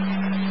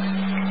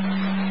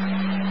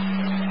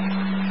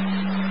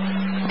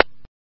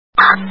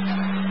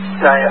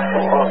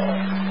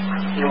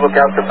 You look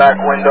out the back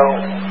window,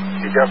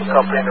 you got the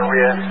company in the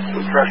rear,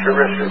 address your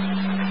issues.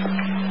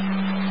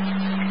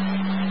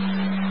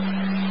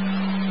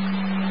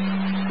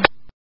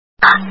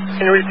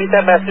 Can you repeat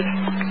that message?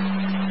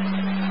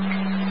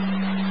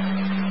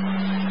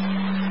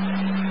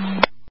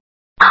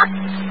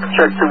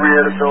 Check the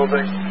rear of the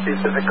building, see if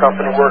there's a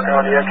company working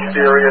on the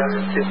exterior,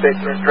 see if they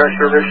can address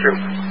your issue.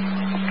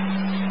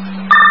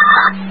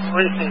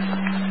 Repeat.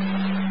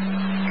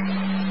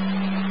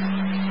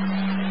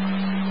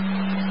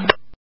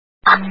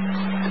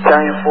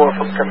 Battalion 4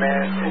 from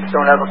command. If you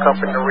don't have a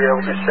company in the rear,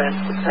 we can send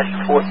Section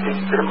 14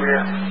 to the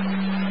rear.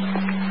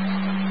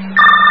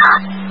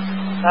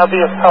 That'll be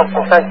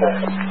helpful, thank you.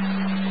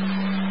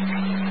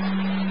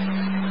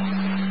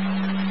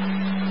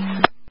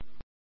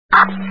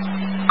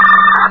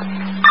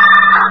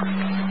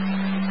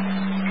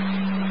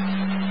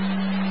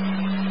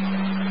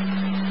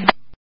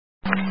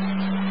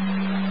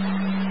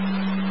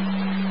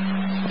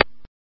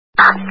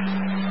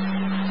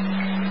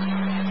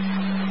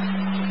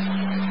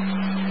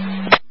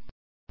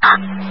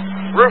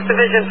 Roof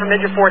division from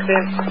Major 14.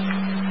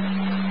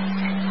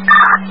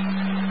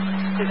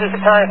 This is the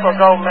time for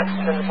go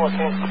message Major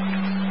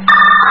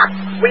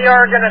 14. We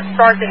are going to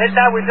start to hit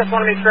that. We just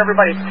want to make sure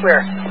everybody's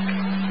clear.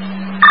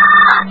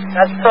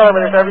 That's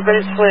affirmative.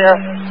 Everybody's clear.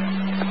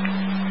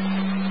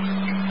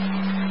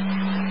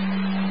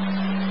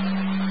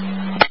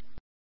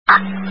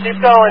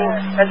 Keep going,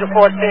 Major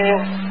 14.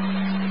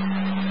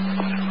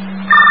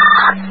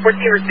 14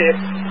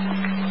 received.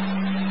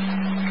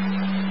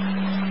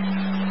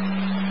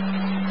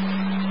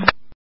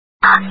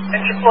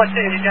 Engine 14,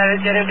 you gotta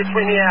get in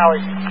between the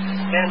alleys.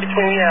 Get in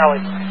between the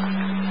alleys.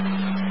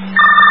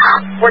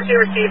 14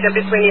 received in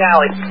between the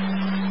alleys.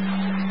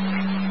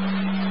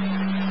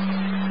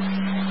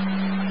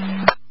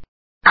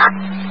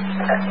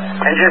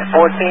 Engine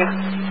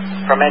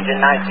 14 from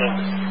engine 19.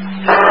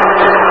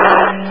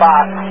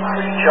 Spot.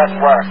 Just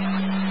work.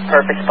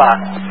 Perfect spot.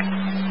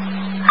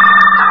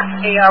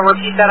 Hey,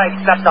 repeat that. I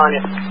stepped on you.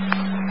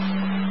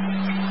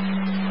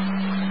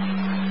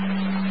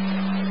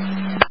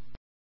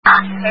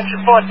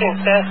 Engine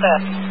 14, stand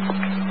fast.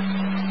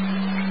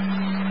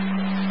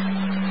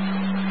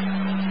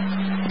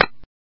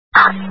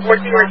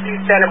 What's your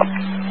receive center?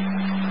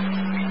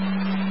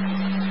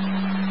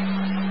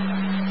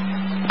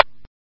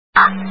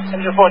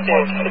 Engine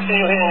 14,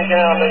 continue hitting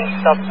again on the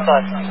south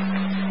side.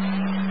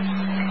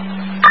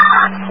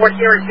 14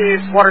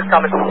 receives, water's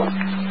coming.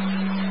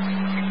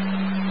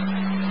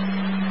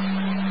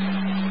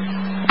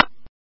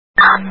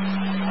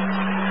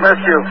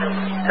 Rescue,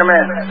 come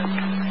in.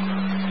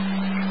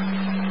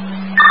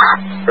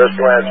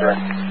 Rescue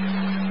answering.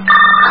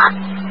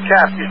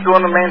 Cap, you still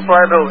in the main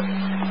fire building?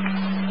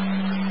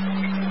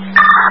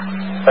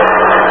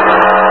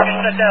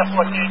 Shut down,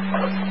 14.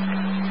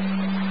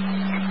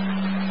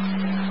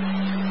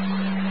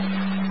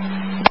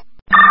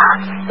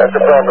 That's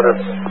affirmative.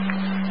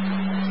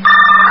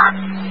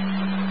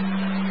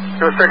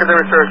 Do a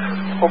secondary search.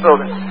 Whole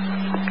building.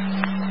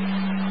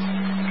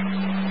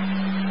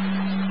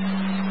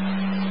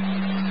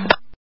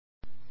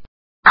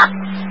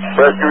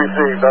 Rescue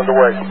received,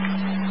 underway.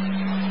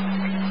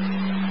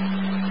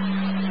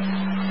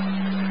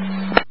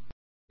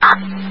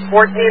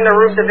 The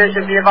roof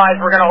division, be advised,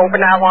 we're going to open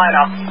that line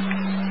up.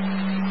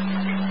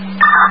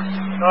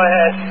 Go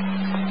ahead.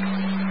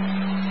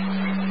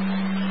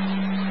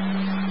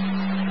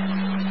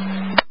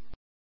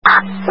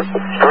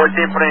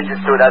 For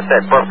engine 2, that's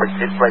it. Perfect.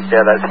 It's right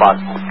there, that's fine.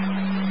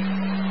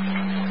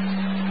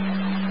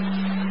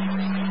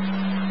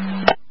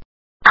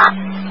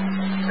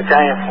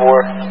 Battalion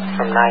 4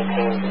 from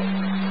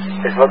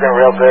 19 is looking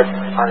real good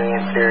on the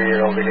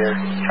interior over here.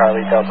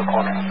 Charlie Delta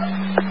corner.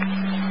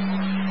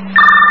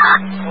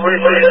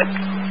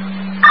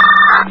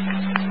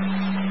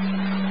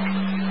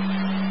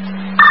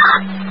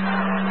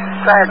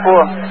 Battalion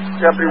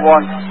 4, Deputy 1.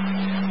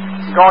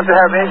 You're going to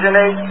have engine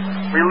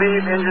 8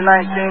 relieve engine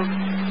 19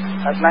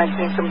 as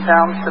 19 comes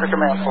down to the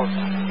command post.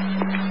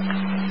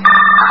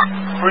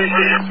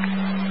 Appreciate it.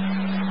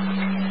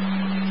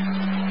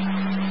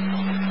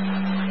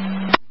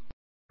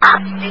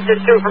 Engine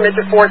 2 from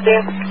engine 14.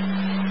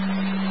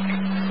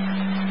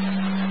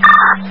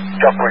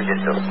 Jump for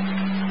engine 2.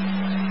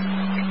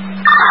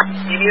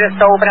 You need us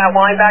to open that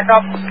line back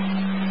up?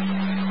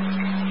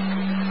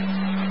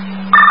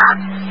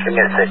 Give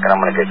me a second, I'm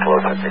going to get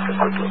closer and take a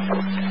quick look.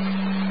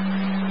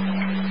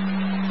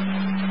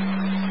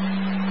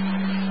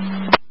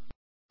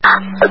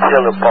 Let's see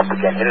a little pump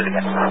again, hit it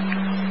again.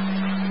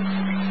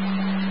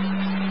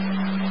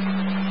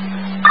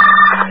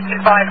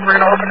 Engine 5, we're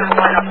going to open this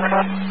line up.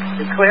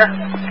 You clear?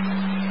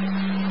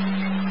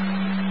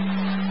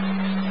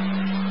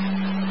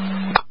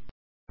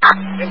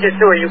 Engine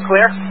 2, are you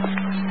clear?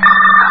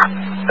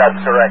 That's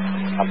correct.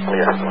 I'm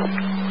clear.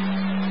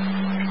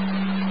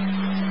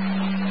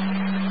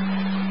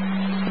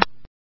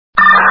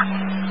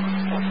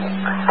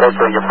 Go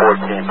to your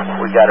 14.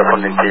 We got it from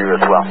the interior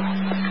as well.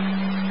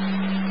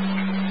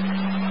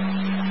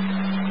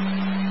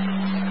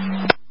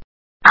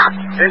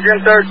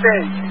 Engine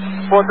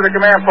 13, report to the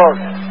command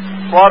post.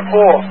 Squad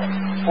 4,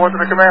 report to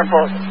the command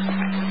post.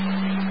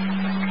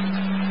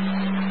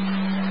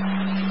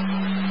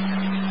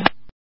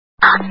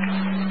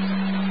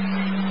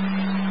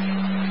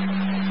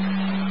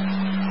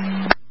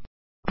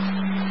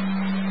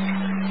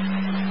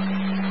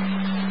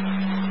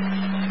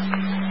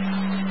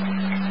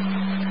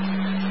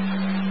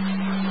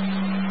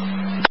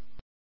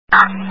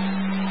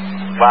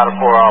 Ladder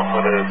 4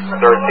 Alpha to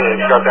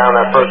 13, shut down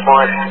that first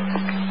line.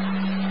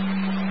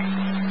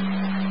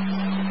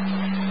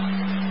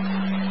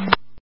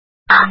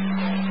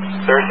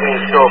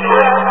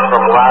 Chauffeur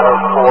from Ladder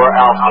 4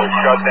 Alpha,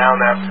 shut down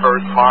that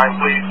first line,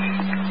 please.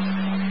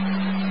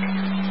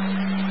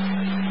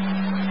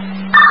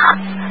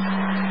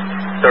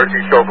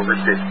 Chauffeur,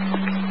 receive.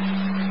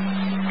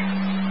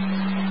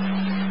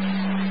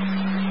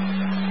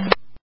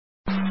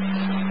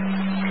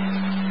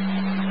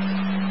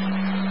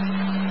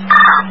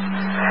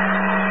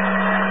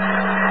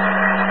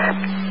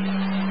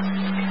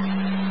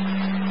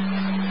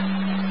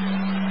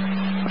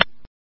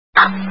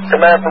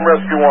 Command from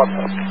Rescue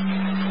 1.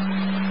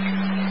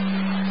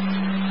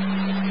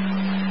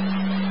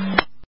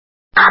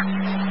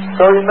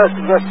 Sorry,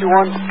 message Rescue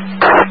 1.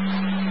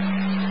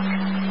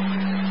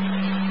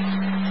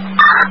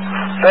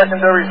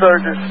 Secondary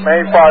surges,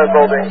 main fire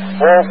building,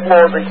 all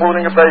floors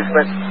including a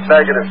basement,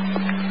 negative.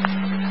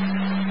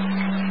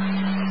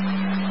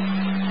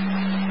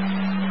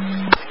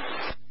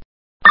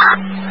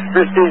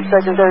 Received.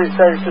 Secondary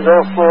services,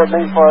 all floor,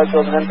 main fire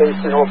building and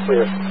basement, all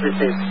clear.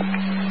 Received.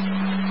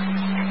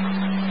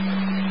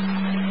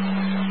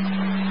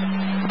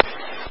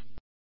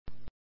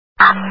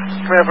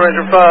 Command for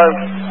Engine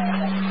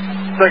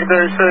 5.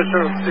 Secondary search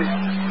of the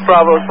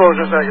Bravo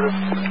exposure negative.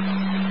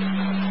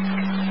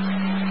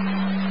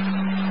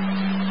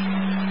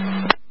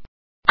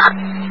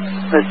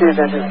 Received,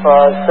 Engine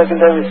 5.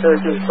 Secondary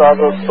searches,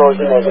 Bravo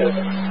exposure negative.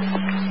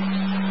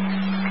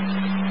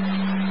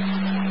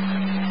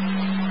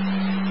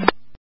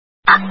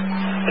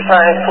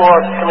 Battalion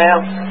 4,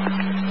 command.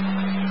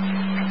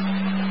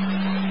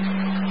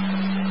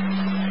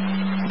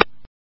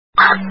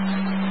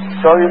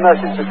 Show your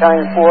message,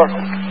 Battalion 4.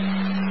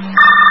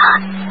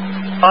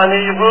 On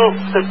the roof,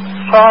 the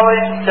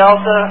Charlie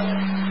Delta,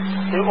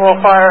 the all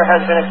fire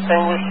has been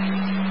extinguished.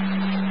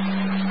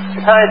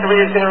 Battalion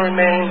 3 is going to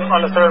remain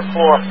on the 3rd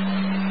floor.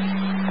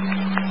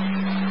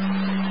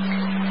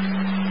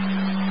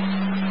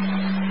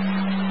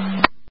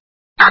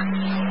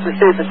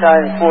 Received,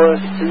 Battalion 4.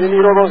 Do you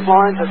need all those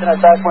lines, or can I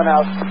back one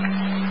out?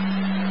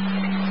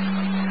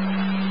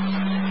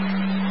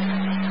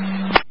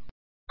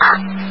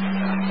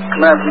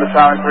 Command from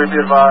Battalion 3, be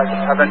advised.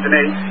 Have Engine 8,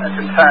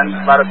 Engine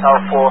 10, Ladder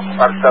Tower 4,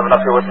 Ladder 7 up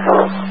here with me.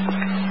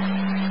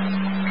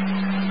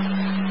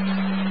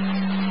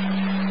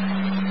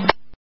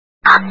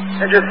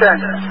 Engine 10,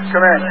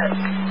 come in.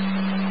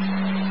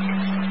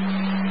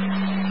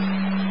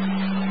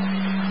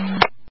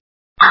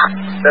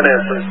 Then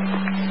answer.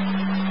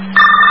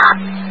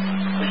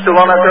 You still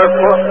on that 3rd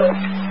floor?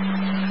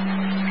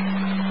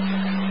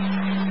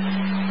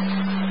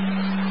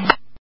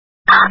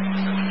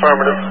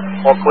 Affirmative.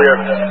 All clear.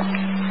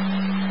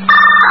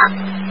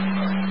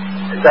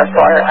 Is that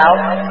fire out?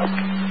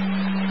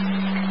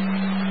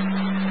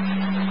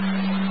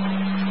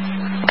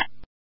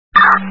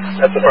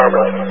 That's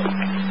affirmative.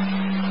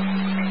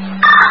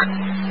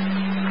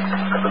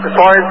 The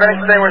fire has been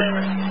extinguished.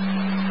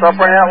 Stop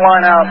bringing that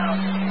line out.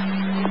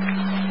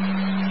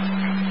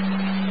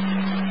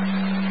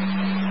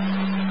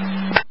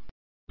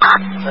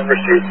 Number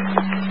sheet.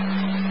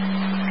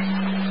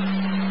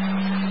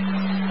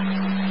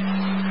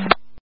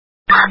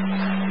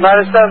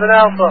 Ladder 7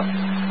 Alpha.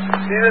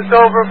 See this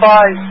over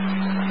by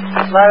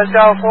Ladder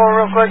Tower 4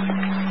 real quick.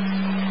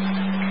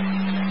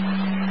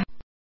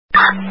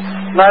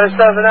 Ladder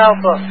 7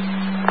 Alpha.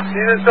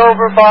 See this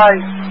over by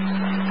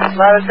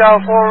Ladder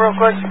Tower 4 real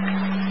quick.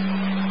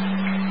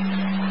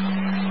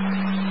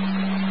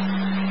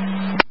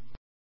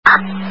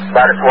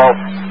 Ladder 12,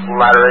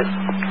 ladder 8.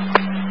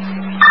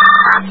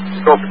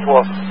 Go for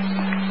 12.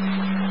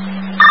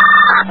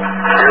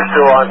 You're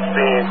still on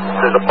scene.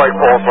 There's a pipe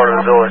pole in front of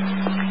the building.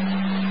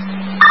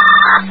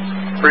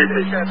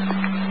 Briefly.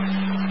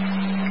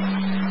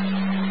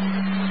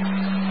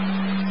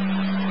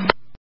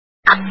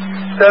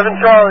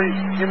 7 Charlie,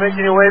 you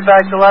making your way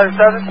back to ladder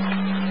 7?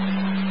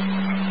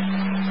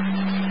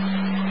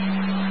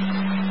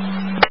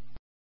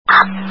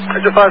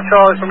 Engine 5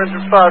 Charlie from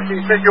engine 5, can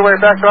you make your way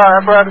back to our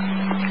apparatus?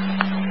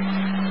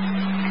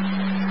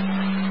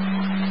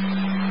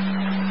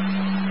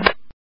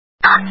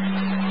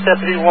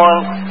 Deputy 1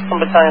 from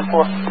Battalion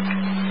 4.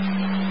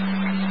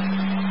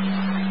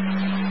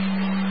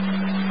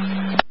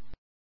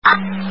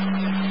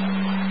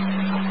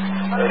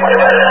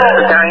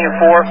 Battalion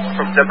 4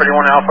 from Deputy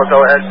 1 Alpha, go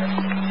ahead.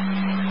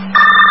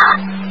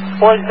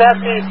 Was that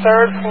the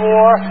 3rd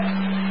floor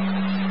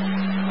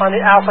on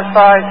the Alpha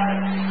side?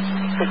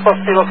 We're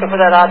supposed to be looking for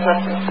that object.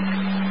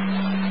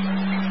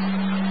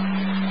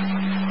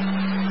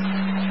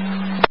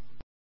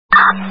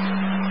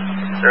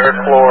 Third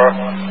floor,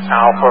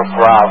 Alpha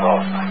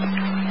Bravo.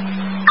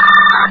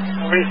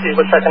 Receive,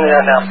 we're checking it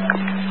out now.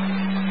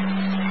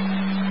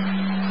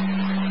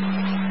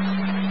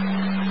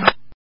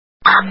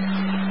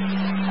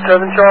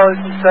 Seven Charlie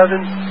from 7.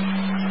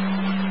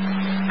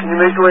 Can you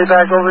make your way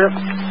back over here?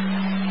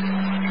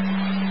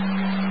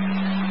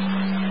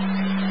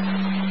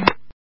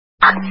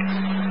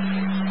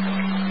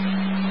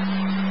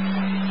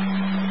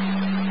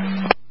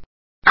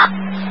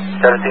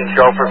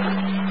 Chauffeur,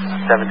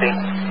 17.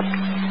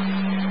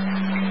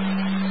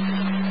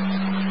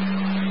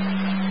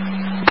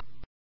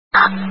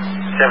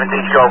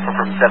 17 chauffeur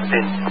from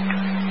 17.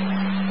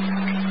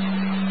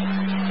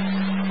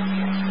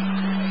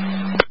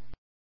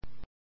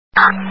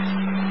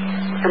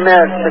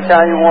 Command,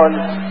 Battalion 1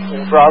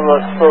 in Bravo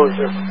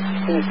exposure.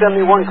 Can you send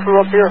me 1 crew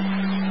up here?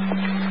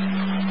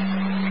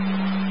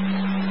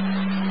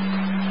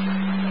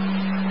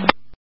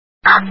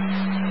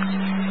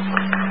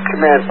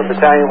 Command from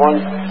Battalion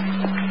 1.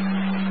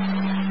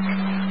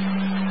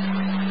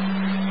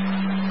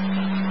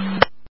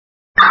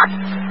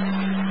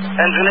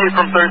 Engine 8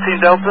 from 13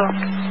 Delta.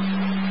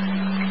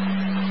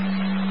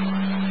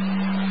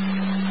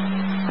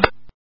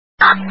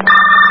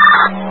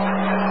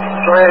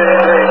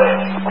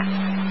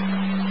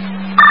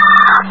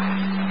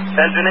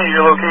 Engine 8,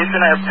 your location,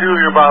 I have 2 of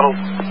your bottles.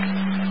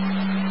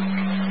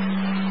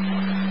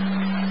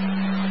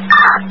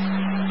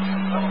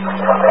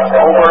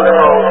 Over the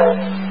road.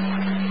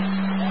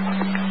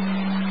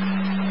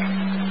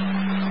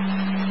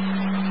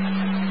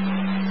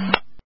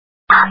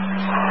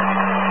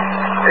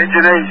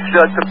 Engine 8,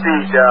 shut the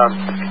feed down.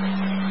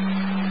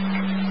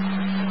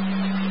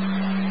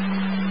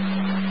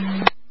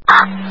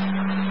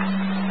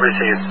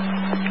 Receive.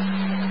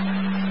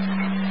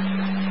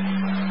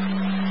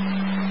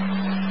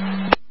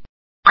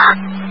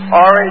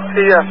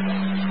 RATF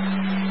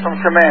from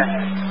command.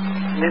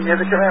 Meet me at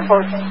the command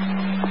post.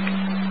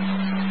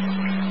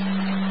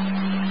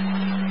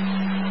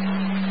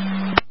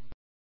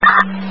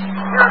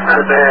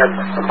 Command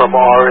from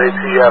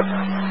RATF.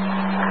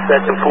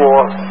 Second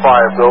floor,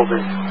 fire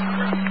building.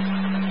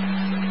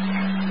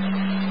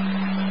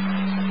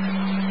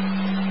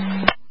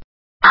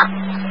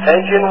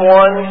 Engine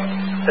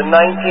 1 to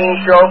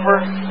 19 chauffeur.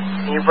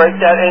 Can you break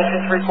that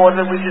engine 3/4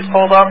 that we just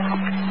pulled up?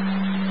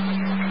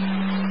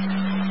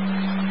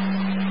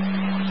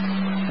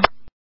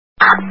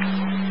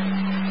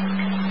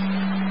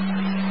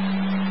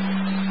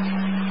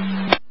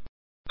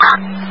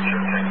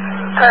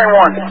 Tank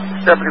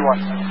 1, Deputy 1.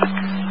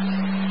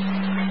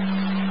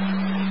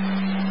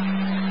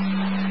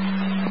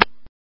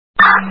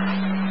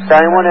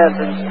 Battalion 1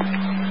 engine.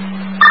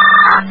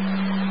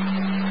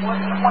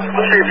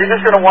 Chief, you're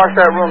just going to wash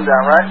that room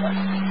down, right?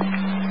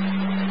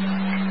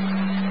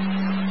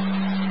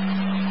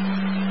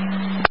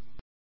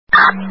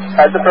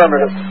 That's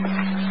affirmative.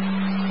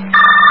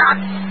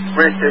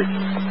 Receive.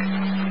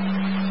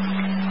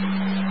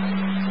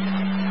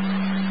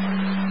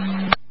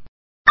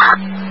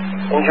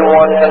 Engine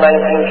 1 to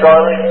 19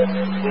 Charlie.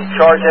 We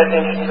charge that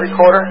engine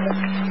 3/4.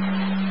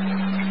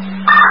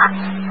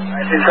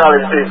 19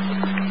 Charlie, Steve.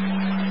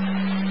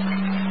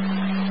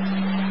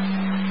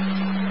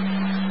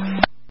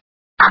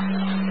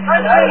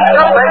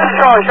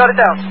 Charlie, shut it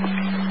down.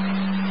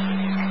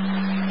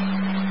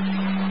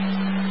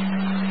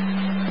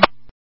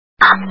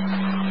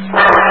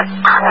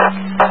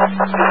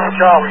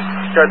 Charlie,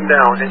 shutting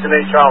down. Engine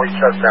 8 Charlie,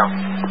 shut down.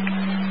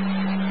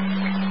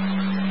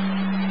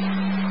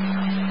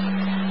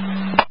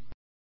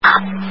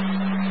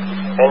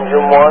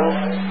 Engine 1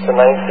 to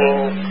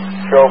 19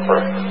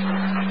 chauffeur.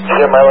 You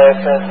get my last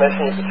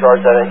transmission, you can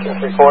charge that engine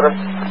 3/4.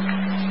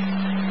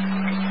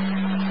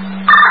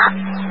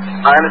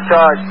 I am in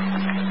charge.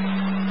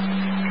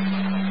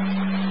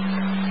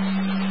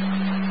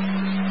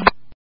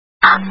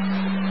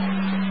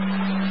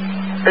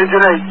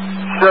 Engine 8,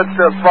 shut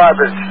the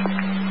fibers.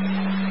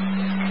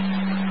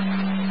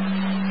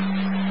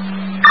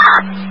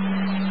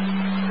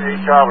 Hey,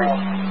 Charlie,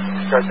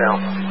 shut down.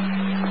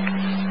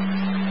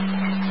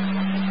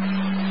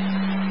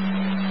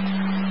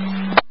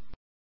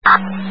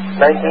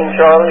 19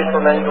 Charlie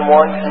from engine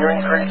 1, can you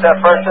increase that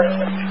pressure?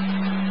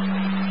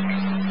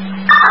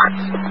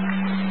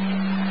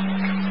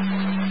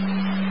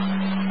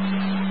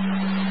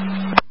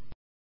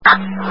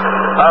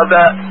 How's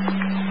that?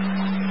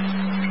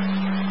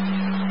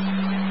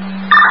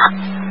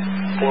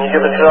 Can you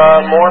give us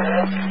more?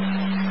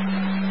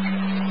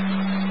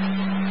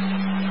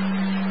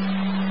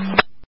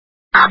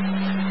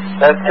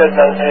 That's good,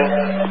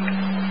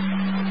 19.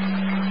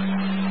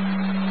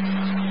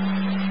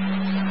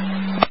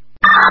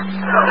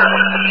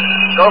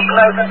 Go for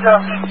messenger.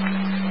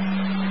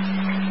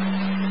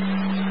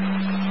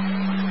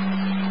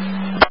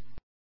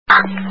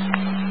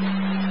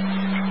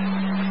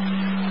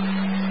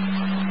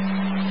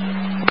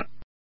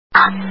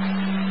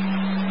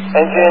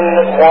 Engine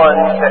 1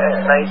 to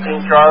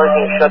 19 Charlie,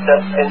 can you shut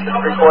that engine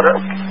 3/4?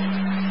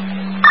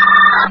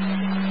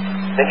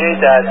 Negate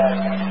that.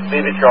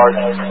 Leave it charged.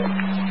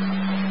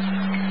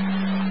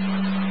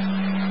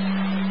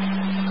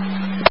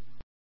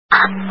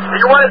 Do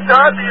you want it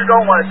charged or you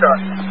don't want it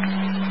charged?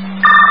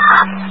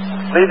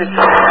 Leave it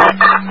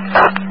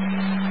charged.